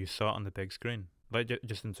film when you saw it on the big screen? Like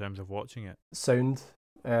just in terms of watching it? Sound.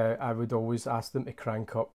 I would always ask them to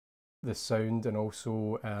crank up the sound, and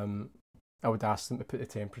also I would ask them to put the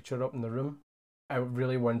temperature up in the room. I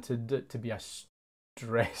really wanted it to be a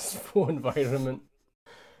stressful environment.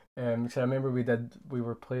 Because I remember we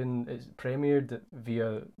were playing, it premiered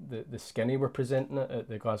via the Skinny were presenting it at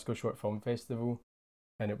the Glasgow Short Film Festival,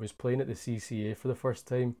 and it was playing at the CCA for the first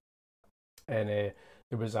time, and there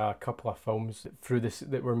was a couple of films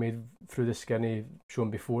that were made through the Skinny shown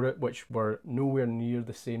before it, which were nowhere near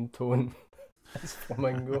the same tone as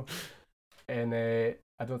Flamingo, and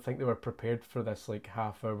I don't think they were prepared for this like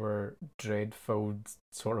half-hour dread-filled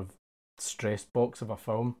sort of stress box of a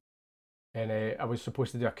film. And I was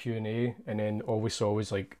supposed to do a Q&A, and then all we saw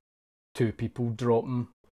was like two people dropping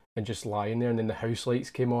and just lying there, and then the house lights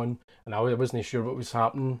came on, and I wasn't sure what was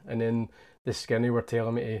happening, and then the Skinny were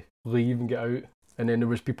telling me to leave and get out, and then there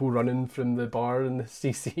was people running from the bar and the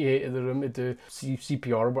CCA to the room to do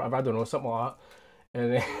CPR or whatever, I don't know, something like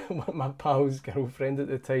that. And my pal's girlfriend at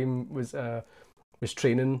the time was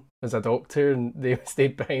training as a doctor, and they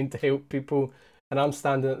stayed behind to help people, and I'm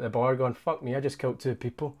standing at the bar going, fuck me, I just killed two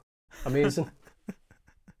people. Amazing.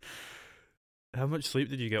 How much sleep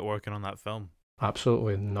did you get working on that film?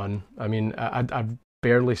 Absolutely none. I mean, I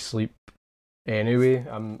barely sleep anyway.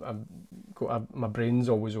 My brain's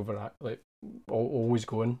always always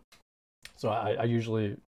going. So I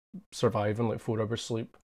usually survive on like 4 hours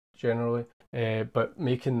sleep generally. But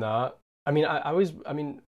making that,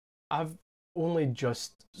 I've only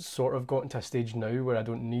just sort of gotten to a stage now where I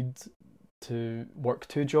don't need to work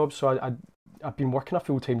 2 jobs. So I've been working a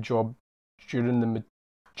full-time job during the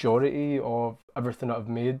majority of everything that I've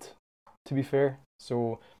made, to be fair.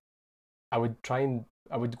 So I would go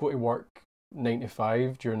to work 9 to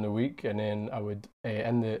 5 during the week, and then I would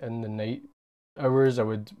in the night hours I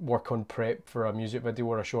would work on prep for a music video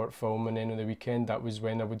or a short film, and then on the weekend that was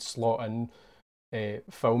when I would slot in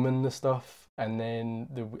filming the stuff, and then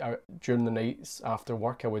during the nights after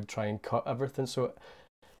work I would try and cut everything. So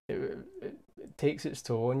it takes its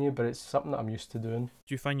toll on you, but it's something that I'm used to doing.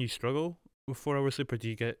 Do you find you struggle with 4 hours sleep, or do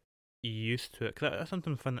you get used to it? Because I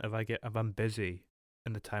sometimes find that if I'm busy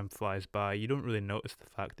and the time flies by, you don't really notice the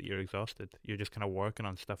fact that you're exhausted. You're just kind of working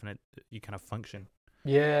on stuff, and you kind of function.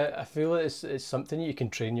 Yeah, I feel it's something you can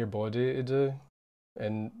train your body to do,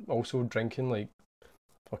 and also drinking like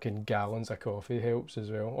fucking gallons of coffee helps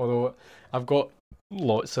as well. Although I've got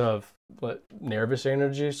lots of like nervous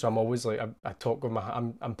energy, so I'm always like I talk with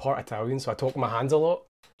I'm part Italian, so I talk with my hands a lot.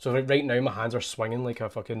 So right now my hands are swinging like a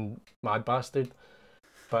fucking mad bastard.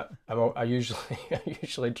 But I usually I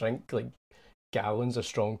usually drink like gallons of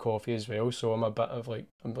strong coffee as well, so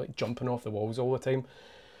I'm like jumping off the walls all the time.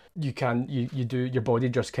 You do, your body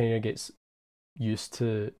just kind of gets used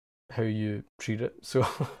to how you treat it, so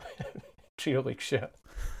treat it like shit.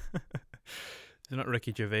 It's not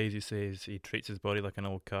Ricky Gervais who says he treats his body like an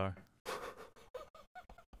old car.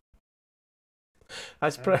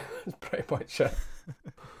 That's pretty much it.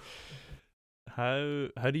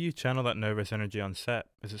 How do you channel that nervous energy on set?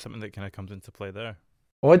 Is it something that kind of comes into play there?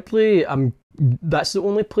 Oddly, that's the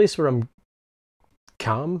only place where I'm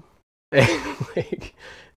calm. Like,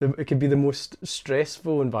 it could be the most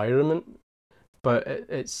stressful environment, but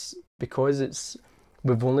it's because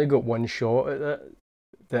we've only got one shot at it,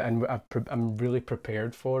 and I'm really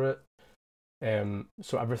prepared for it.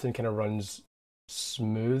 So everything kind of runs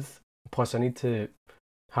smooth. Plus, I need to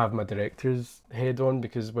have my director's head on,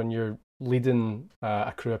 because when you're leading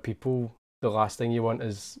a crew of people, the last thing you want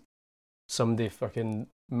is somebody fucking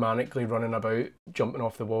manically running about, jumping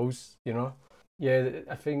off the walls, you know? Yeah,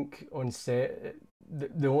 I think on set,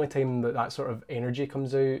 the only time that sort of energy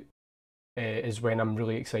comes out is when I'm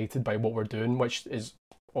really excited by what we're doing, which is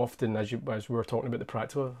often, as we were talking about the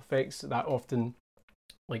practical effects, that often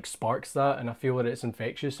like sparks that, and I feel that it's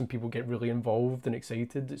infectious and people get really involved and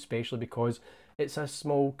excited, especially because it's a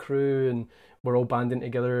small crew and we're all banding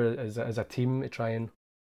together as a team to try and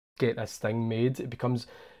get this thing made. It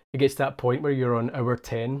gets to that point where you're on hour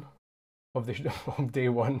 10 of of day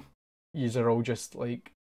one. You're all just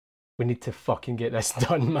like, we need to fucking get this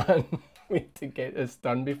done, man. We need to get this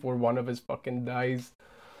done before one of us fucking dies.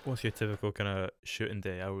 What's your typical kind of shooting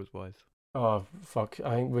day hours wise? Oh fuck!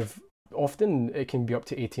 I think often it can be up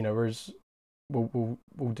to 18 hours. We'll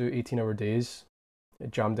do 18-hour days,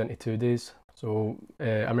 jammed into 2 days. So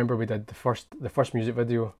I remember we did the first music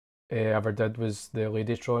video I ever did was the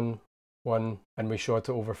Ladytron one, and we shot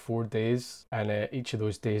it over 4 days, and each of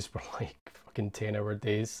those days were like fucking 10-hour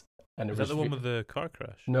days. And Is that the one with the car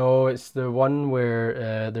crash? No, it's the one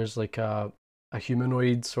where there's like a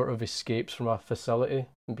humanoid sort of escapes from a facility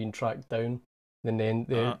and being tracked down, and then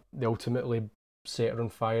they ultimately set her on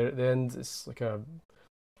fire at the end. It's like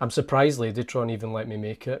I'm surprised Ladytron even let me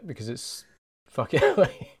make it, because it's fucking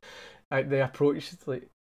like they approached, like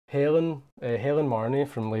Helen Marnie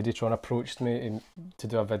from Ladytron approached me to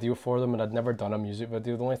do a video for them, and I'd never done a music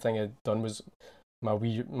video. The only thing I'd done was my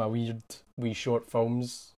weird wee short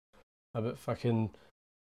films about fucking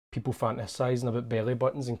people fantasizing about belly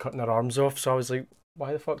buttons and cutting their arms off. So I was like,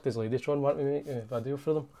 why the fuck does Ladytron want me to make a video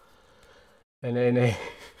for them? And then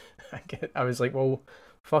I was like, well,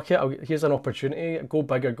 fuck it, here's an opportunity, go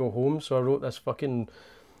big or go home. So I wrote this fucking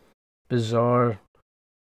bizarre,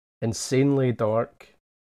 insanely dark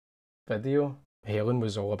video. Helen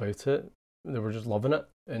was all about it. They were just loving it,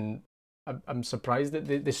 and I'm surprised that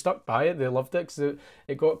they stuck by it. They loved it, because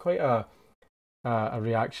it got quite a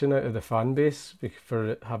reaction out of the fan base for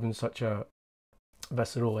it having such a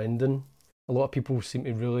visceral ending. A lot of people seem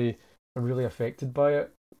to are really affected by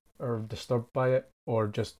it, or disturbed by it, or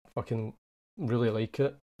just fucking really like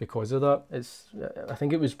it because of that. I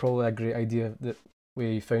think it was probably a great idea that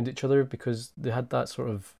we found each other, because they had that sort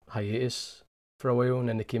of hiatus for a while, and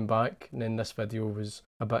then they came back, and then this video was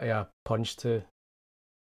a bit of a punch to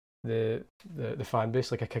the fan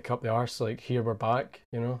base, like a kick up the arse, like, here we're back,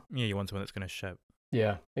 you know? Yeah, you want someone that's going to shout.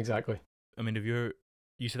 Yeah, exactly. I mean,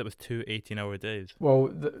 you said that was 2 18-hour days. Well,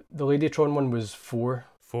 the Ladytron one was 4.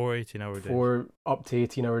 4 18-hour days. 4 up to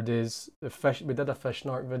 18-hour days. We did a Fish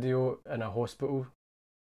Narc video in a hospital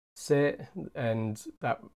set, and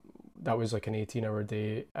that was like an 18-hour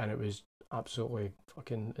day, and it was absolutely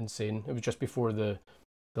fucking insane. It was just before the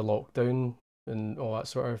lockdown and all that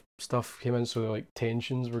sort of stuff came in, so like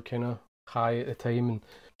tensions were kind of high at the time, and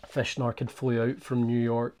Fish Narc had flew out from New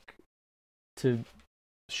York to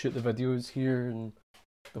shoot the videos here, and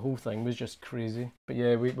the whole thing was just crazy. But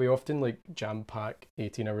yeah, we often like jam pack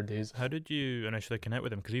 18-hour days. How did you initially connect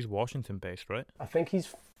with him? Because he's Washington based, right? I think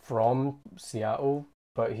he's from Seattle,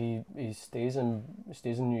 but he stays in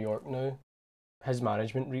New York now. His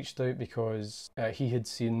management reached out because he had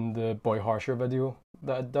seen the Boy Harsher video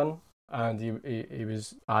that I'd done, and he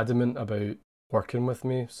was adamant about working with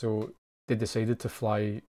me, so they decided to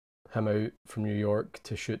fly him out from New York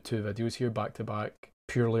to shoot 2 videos here back to back,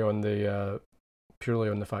 purely on the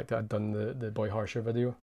fact that I'd done the Boy Harsher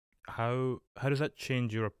video. How does that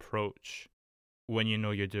change your approach when you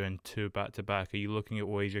know you're doing two back to back, are you looking at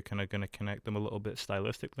ways you're kind of going to connect them a little bit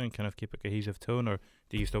stylistically and kind of keep a cohesive tone, or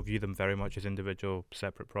do you still view them very much as individual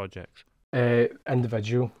separate projects?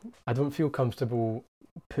 Individual. I don't feel comfortable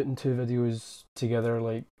putting two videos together.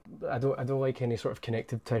 Like I don't like any sort of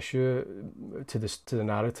connective tissue to the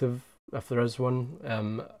narrative, if there is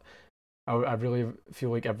one. I really feel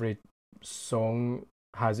like every song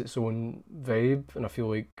has its own vibe, and I feel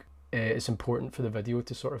like it's important for the video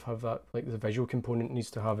to sort of have that, like the visual component needs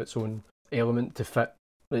to have its own element to fit,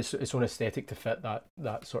 its own aesthetic to fit that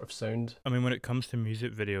sort of sound. I mean, when it comes to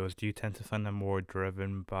music videos, do you tend to find them more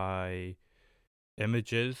driven by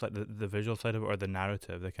images, like the visual side of it, or the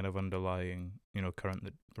narrative, the kind of underlying, current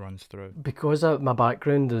that runs through? Because my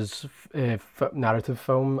background is narrative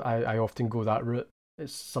film, I often go that route.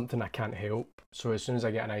 It's something I can't help. So as soon as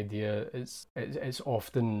I get an idea, it's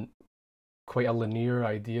often quite a linear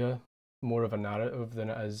idea, more of a narrative than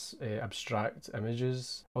it is abstract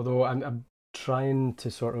images. Although I'm trying to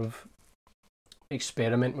sort of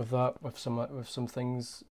experiment with that with some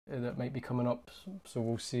things that might be coming up. So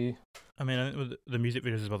we'll see. I mean, I think with the music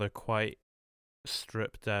videos as well, they're quite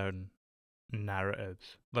stripped down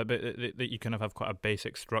narratives. Like that you kind of have quite a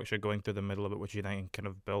basic structure going through the middle of it, which you then kind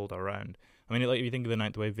of build around. I mean, like if you think of the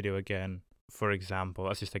Ninth Wave video again, for example,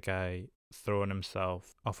 that's just a guy throwing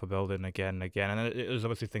himself off a building again and again, and there's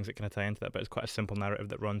obviously things that kind of tie into that, but it's quite a simple narrative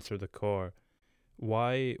that runs through the core.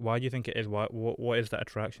 Why do you think it is? What is that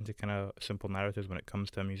attraction to kind of simple narratives when it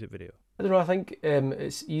comes to a music video? I don't know. I think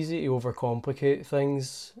it's easy to overcomplicate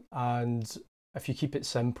things, and if you keep it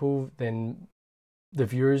simple, then the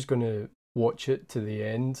viewer's going to watch it to the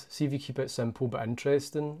end. See, if you keep it simple but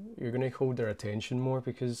interesting, you're going to hold their attention more,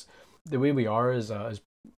 because the way we are is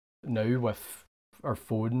now with our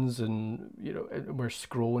phones, and we're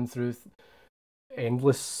scrolling through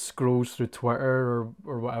endless scrolls through Twitter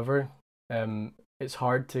or whatever. It's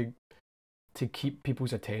hard to keep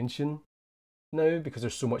people's attention now because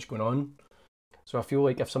there's so much going on. So I feel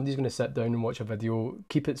like if somebody's going to sit down and watch a video,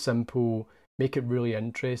 keep it simple, make it really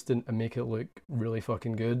interesting, and make it look really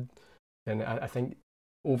fucking good. And I think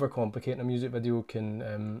overcomplicating a music video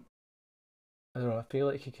can, I don't know, I feel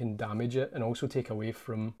like it can damage it and also take away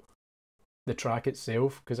from the track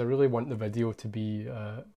itself, because I really want the video to be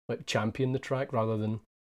like champion the track rather than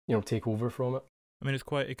take over from it. I mean,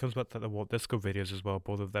 it comes back to the Walt Disco videos as well.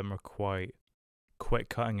 Both of them are quite quick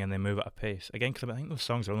cutting and they move at a pace. Again, because I think those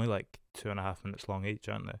songs are only like 2.5 minutes long each,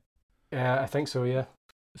 aren't they? Yeah, I think so, yeah.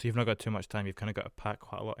 So you've not got too much time. You've kind of got to pack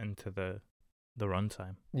quite a lot into the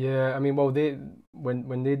runtime. Yeah, I mean, well,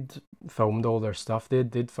 when they'd filmed all their stuff,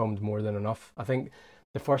 they'd filmed more than enough. I think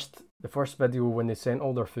the first video, when they sent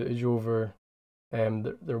all their footage over,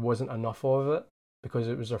 there wasn't enough of it because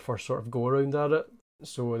it was their first sort of go around at it.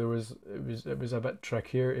 So it was a bit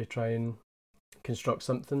trickier to try and construct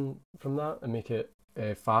something from that and make it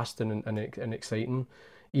fast and exciting,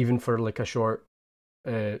 even for like a short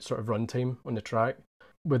sort of runtime on the track.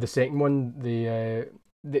 With the second one,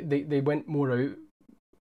 they went more out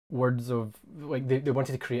words of, like, they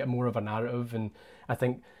wanted to create more of a narrative, and I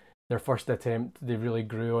think their first attempt, they really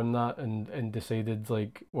grew on that and decided,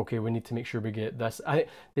 like, okay, we need to make sure we get this.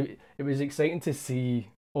 It was exciting to see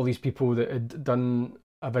all these people that had done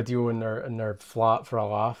a video in their flat for a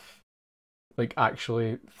laugh, like,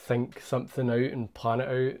 actually think something out and plan it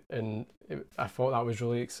out, and I thought that was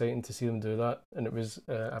really exciting to see them do that, and it was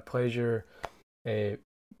a pleasure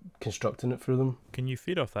constructing it for them. Can you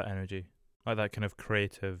feed off that energy, like that kind of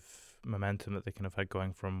creative momentum that they kind of had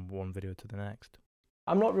going from one video to the next?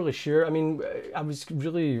 I'm not really sure. I mean, I was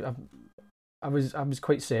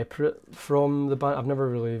quite separate from the band. I've never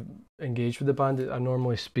really engaged with the band. I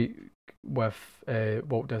normally speak with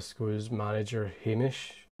Walt Disco's manager,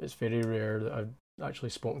 Hamish. It's very rare that I've actually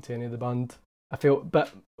spoken to any of the band. I felt a bit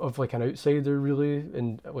of like an outsider, really,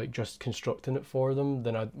 in like just constructing it for them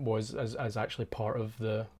than I was as actually part of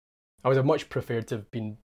the... I would have much preferred to have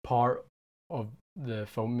been part of the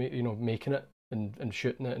film, making it and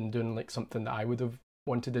shooting it and doing like something that I would have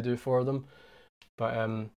wanted to do for them. But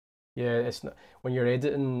yeah, it's not, when you're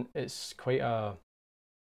editing, it's quite an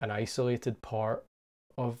isolated part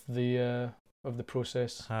of the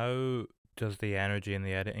process. How does the energy in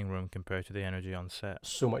the editing room compare to the energy on set?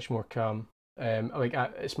 So much more calm.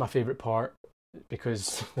 It's my favourite part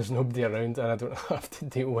because there's nobody around and I don't have to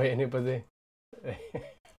deal with anybody.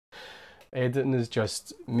 Editing is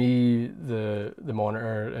just me, the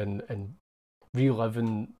monitor, and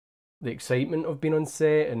reliving the excitement of being on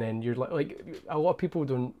set. And then you're like a lot of people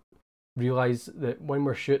don't realise that when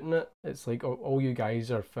we're shooting it, it's like all you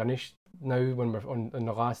guys are finished now when we're on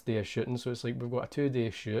the last day of shooting. So it's like we've got a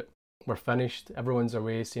 2-day shoot, we're finished, everyone's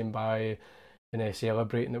away saying bye, and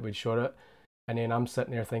celebrating that we'd shot it. And then I'm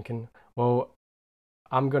sitting there thinking, well,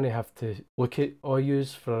 I'm going to have to look at all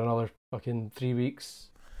yous for another fucking 3 weeks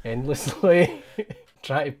endlessly,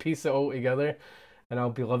 try to piece it all together, and I'll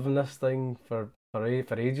be living this thing for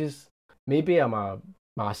ages. Maybe I'm a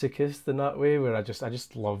masochist in that way, where I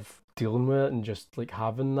just love dealing with it and just like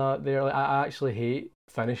having that there. Like, I actually hate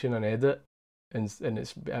finishing an edit and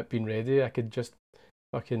it's been ready. I could just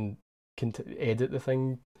fucking edit the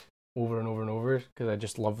thing over and over and over because I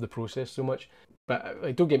just love the process so much. But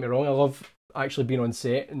like, don't get me wrong, I love actually being on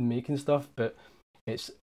set and making stuff, but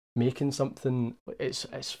it's making something. It's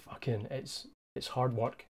hard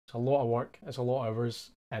work. It's a lot of work. It's a lot of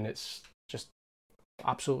hours, and it's just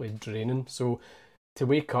absolutely draining. So to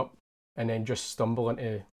wake up and then just stumble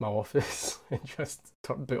into my office and just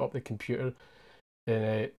boot up the computer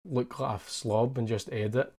and look like a slob and just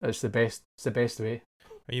edit, it's the best way.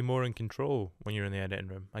 Are you more in control when you're in the editing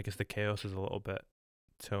room? I guess the chaos is a little bit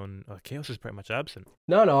chaos is pretty much absent.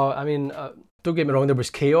 No, I mean, don't get me wrong, there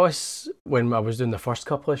was chaos when I was doing the first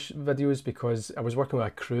couple of videos because I was working with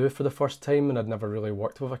a crew for the first time, and I'd never really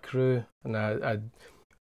worked with a crew, and I'd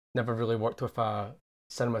never really worked with a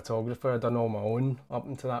cinematographer. I'd done all my own up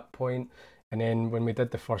until that point. And then when we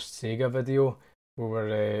did the first Sega video, we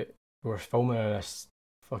were filming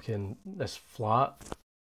in this flat.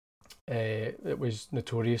 It was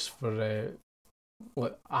notorious for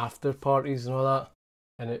like after parties and all that,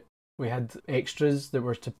 and we had extras that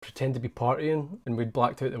were to pretend to be partying, and we'd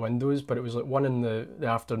blacked out the windows, but it was like 1 in the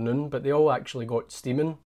afternoon, but they all actually got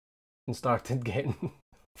steaming and started getting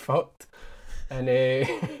fucked. And I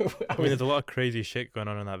mean, there's a lot of crazy shit going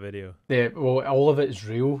on in that video. Yeah, well, all of it is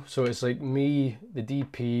real. So it's like me, the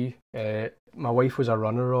DP, my wife was a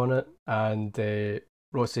runner on it, and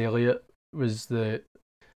Ross Elliott was the...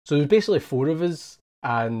 So there was basically 4 of us,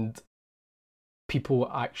 and people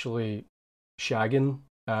actually shagging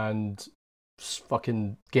and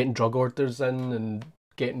fucking getting drug orders in and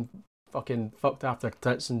getting fucking fucked after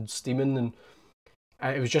tits and steaming, and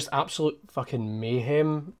it was just absolute fucking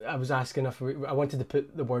mayhem. I was asking if I wanted to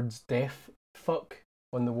put the words "deaf fuck"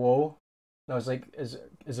 on the wall, and I was like, "Is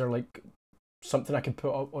there like something I can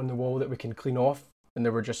put up on the wall that we can clean off?" And they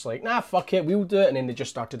were just like, "Nah, fuck it, we'll do it." And then they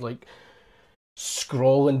just started like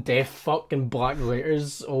scrawling "deaf fuck" in black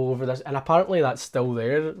letters all over this, and apparently that's still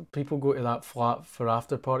there. People go to that flat for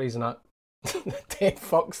after parties, and that "deaf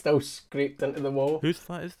fuck" still scraped into the wall. Whose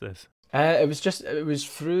flat is this? It was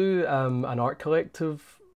through an art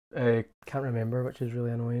collective. Can't remember, which is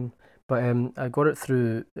really annoying. But I got it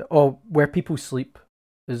through Where People Sleep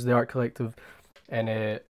is the art collective, and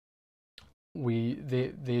they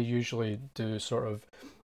usually do sort of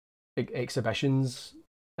exhibitions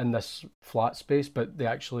in this flat space, but they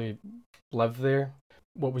actually live there.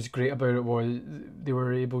 What was great about it was they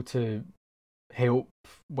were able to help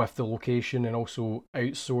with the location and also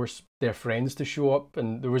outsource their friends to show up,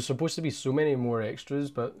 and there was supposed to be so many more extras,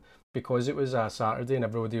 but because it was a Saturday and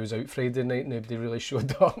everybody was out Friday night, nobody really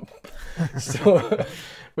showed up. So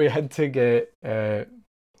we had to get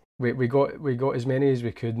we got as many as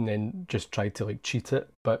we could, and then just tried to like cheat it.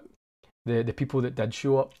 But the people that did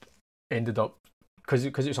show up ended up, because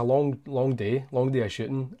it was a long day of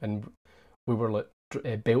shooting, and we were like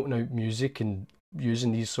belting out music and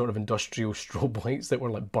using these sort of industrial strobe lights that were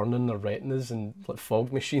like burning their retinas, and like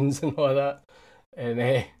fog machines and all that. And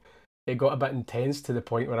it got a bit intense to the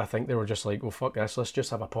point where I think they were just like, well, fuck this, let's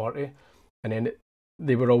just have a party. And then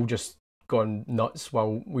they were all just gone nuts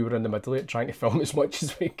while we were in the middle of it trying to film as much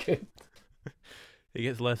as we could. It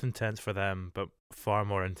gets less intense for them, but far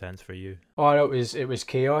more intense for you. Oh no, it was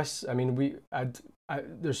chaos. I mean,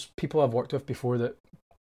 there's people I've worked with before that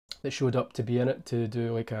showed up to be in it to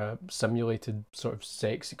do like a simulated sort of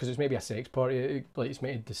sex, because it's maybe a sex party, like it's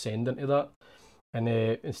meant to descend into that, and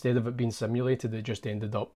instead of it being simulated, it just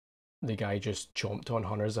ended up the guy just chomped on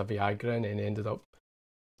hundreds of Viagra, and then ended up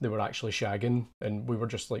they were actually shagging, and we were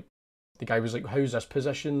just like, the guy was like, how's this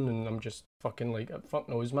position? And I'm just fucking like, fuck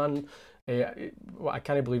knows, man. I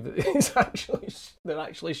can't believe that they're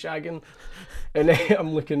actually shagging. And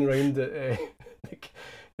I'm looking around at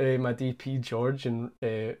my DP George and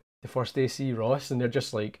the first AC Ross, and they're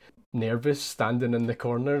just like nervous, standing in the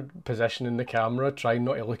corner, positioning the camera, trying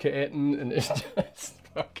not to look at it, and it's just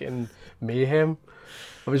fucking mayhem.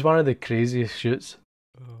 It was one of the craziest shoots.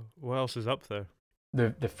 What else is up there?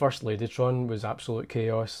 The first Ladytron was absolute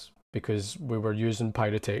chaos, because we were using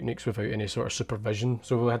pyrotechnics without any sort of supervision.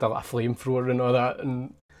 So we had a flamethrower and all that,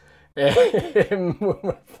 and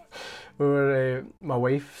my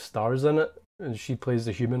wife stars in it, and she plays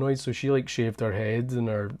the humanoid. So she like shaved her head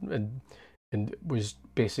and was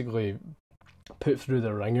basically put through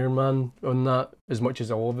the ringer, man, on that, as much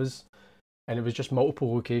as all of us. And it was just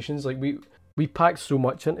multiple locations. Like, we packed so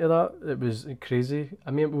much into that, it was crazy.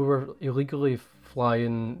 I mean, we were illegally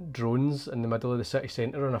flying drones in the middle of the city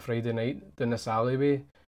centre on a Friday night down this alleyway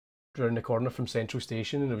around the corner from Central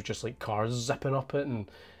Station, and there was just like cars zipping up it and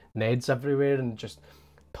Neds everywhere and just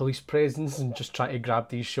police presence and just trying to grab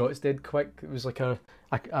these shots dead quick. It was like a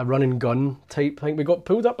run and gun type thing. We got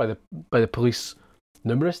pulled up by the police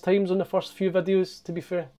numerous times on the first few videos, to be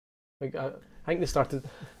fair. Like, I think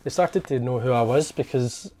they started to know who I was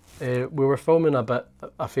because we were filming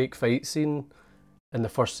a fake fight scene in the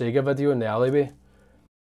first Sega video in the alleyway,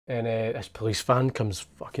 and this police van comes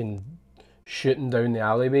fucking shooting down the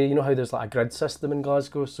alleyway. You know how there's like a grid system in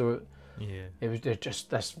Glasgow, so yeah, it was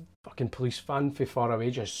just this fucking police van from far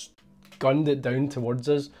away just gunned it down towards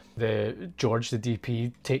us. George, the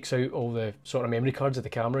DP, takes out all the sort of memory cards of the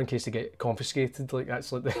camera in case they get confiscated. Like,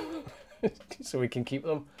 that's like so we can keep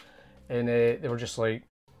them. And they were just like,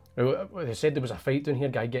 they said there was a fight down here,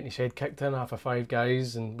 guy getting his head kicked in, half of 5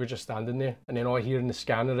 guys, and we're just standing there. And then all I hear in the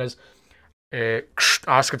scanner is,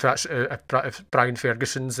 ask if that's if Brian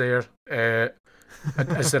Ferguson's there.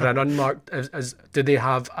 Is there an unmarked? Do they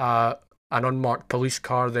have an unmarked police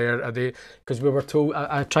car there? Are they? Because we were told.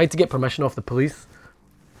 I tried to get permission off the police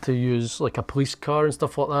to use like a police car and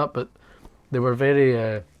stuff like that, but they were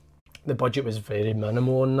very. The budget was very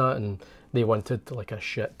minimal on that, and they wanted like a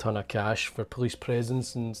shit ton of cash for police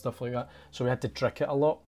presence and stuff like that. So we had to trick it a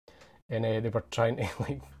lot, and they were trying to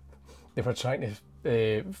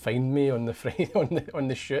find me on the Friday on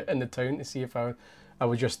the shoot in the town to see if I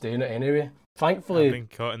was just doing it anyway. Thankfully,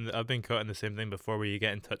 I've been caught in the same thing before, where you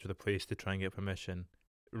get in touch with the police to try and get permission,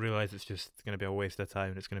 realise it's just going to be a waste of time,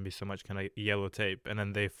 and it's going to be so much kind of yellow tape, and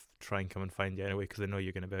then they try and come and find you anyway because they know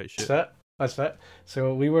you're going to be out shooting. That's it.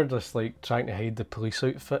 So we were just like trying to hide the police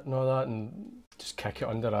outfit and all that, and just kick it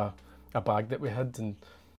under a bag that we had, and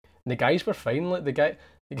the guys were fine. Like the guy,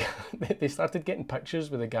 they started getting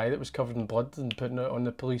pictures with a guy that was covered in blood and putting it on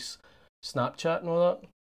the police Snapchat and all that.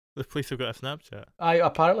 The police have got a Snapchat?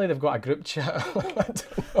 Apparently they've got a group chat. I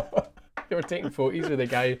don't know. They were taking photos with a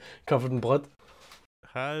guy covered in blood.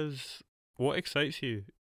 What excites you,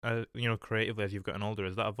 creatively as you've gotten older?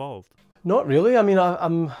 Has that evolved? Not really. I mean,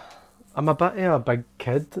 I'm a bit of a big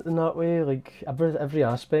kid in that way. Like, every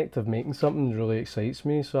aspect of making something really excites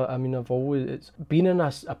me. So, I mean, it's been in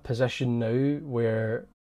a position now where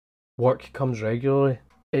work comes regularly.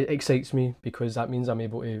 It excites me because that means I'm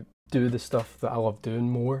able to do the stuff that I love doing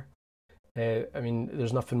more. I mean,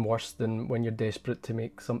 there's nothing worse than when you're desperate to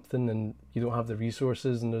make something and you don't have the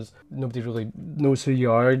resources and there's nobody really knows who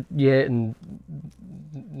you are yet and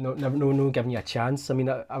no giving you a chance. I mean,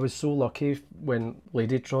 I was so lucky when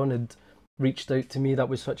Ladytron had reached out to me. That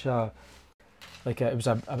was such it was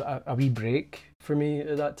a wee break for me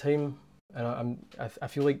at that time, and I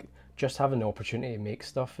feel like just having the opportunity to make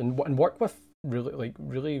stuff and work with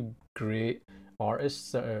really great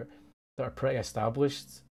artists that are pretty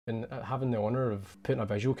established, and having the honour of putting a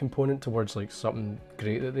visual component towards like something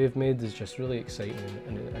great that they've made is just really exciting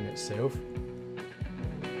in itself.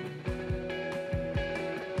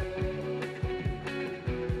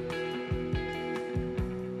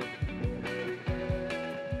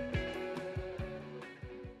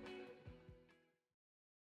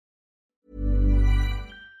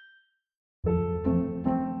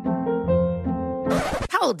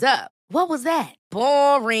 Hold up. What was that?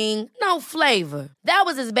 Boring. No flavor. That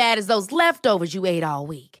was as bad as those leftovers you ate all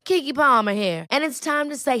week. Keke Palmer here, and it's time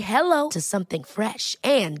to say hello to something fresh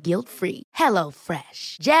and guilt-free. Hello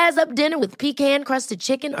Fresh. Jazz up dinner with pecan-crusted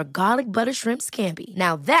chicken or garlic butter shrimp scampi.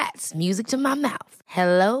 Now that's music to my mouth.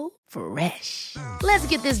 Hello Fresh. Let's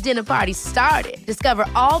get this dinner party started. Discover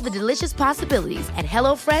all the delicious possibilities at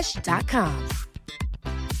HelloFresh.com.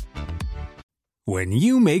 When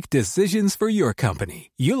you make decisions for your company,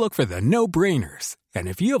 you look for the no-brainers. And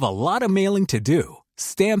if you have a lot of mailing to do,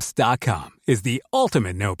 Stamps.com is the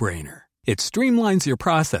ultimate no-brainer. It streamlines your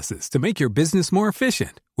processes to make your business more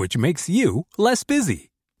efficient, which makes you less busy.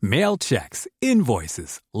 Mail checks,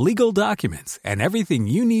 invoices, legal documents, and everything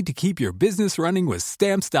you need to keep your business running with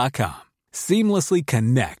Stamps.com. Seamlessly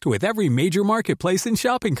connect with every major marketplace and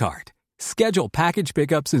shopping cart. Schedule package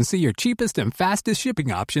pickups and see your cheapest and fastest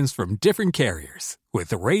shipping options from different carriers.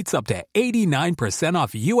 With rates up to 89%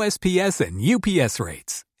 off USPS and UPS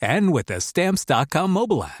rates. And with the Stamps.com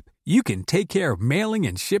mobile app, you can take care of mailing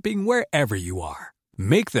and shipping wherever you are.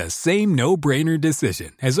 Make the same no-brainer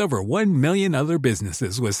decision as over 1 million other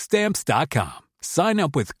businesses with Stamps.com. Sign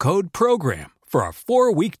up with code PROGRAM for a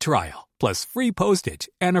 4-week trial, plus free postage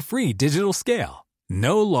and a free digital scale.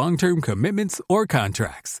 No long-term commitments or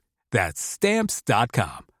contracts. That's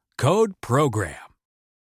Stamps.com. Code PROGRAM.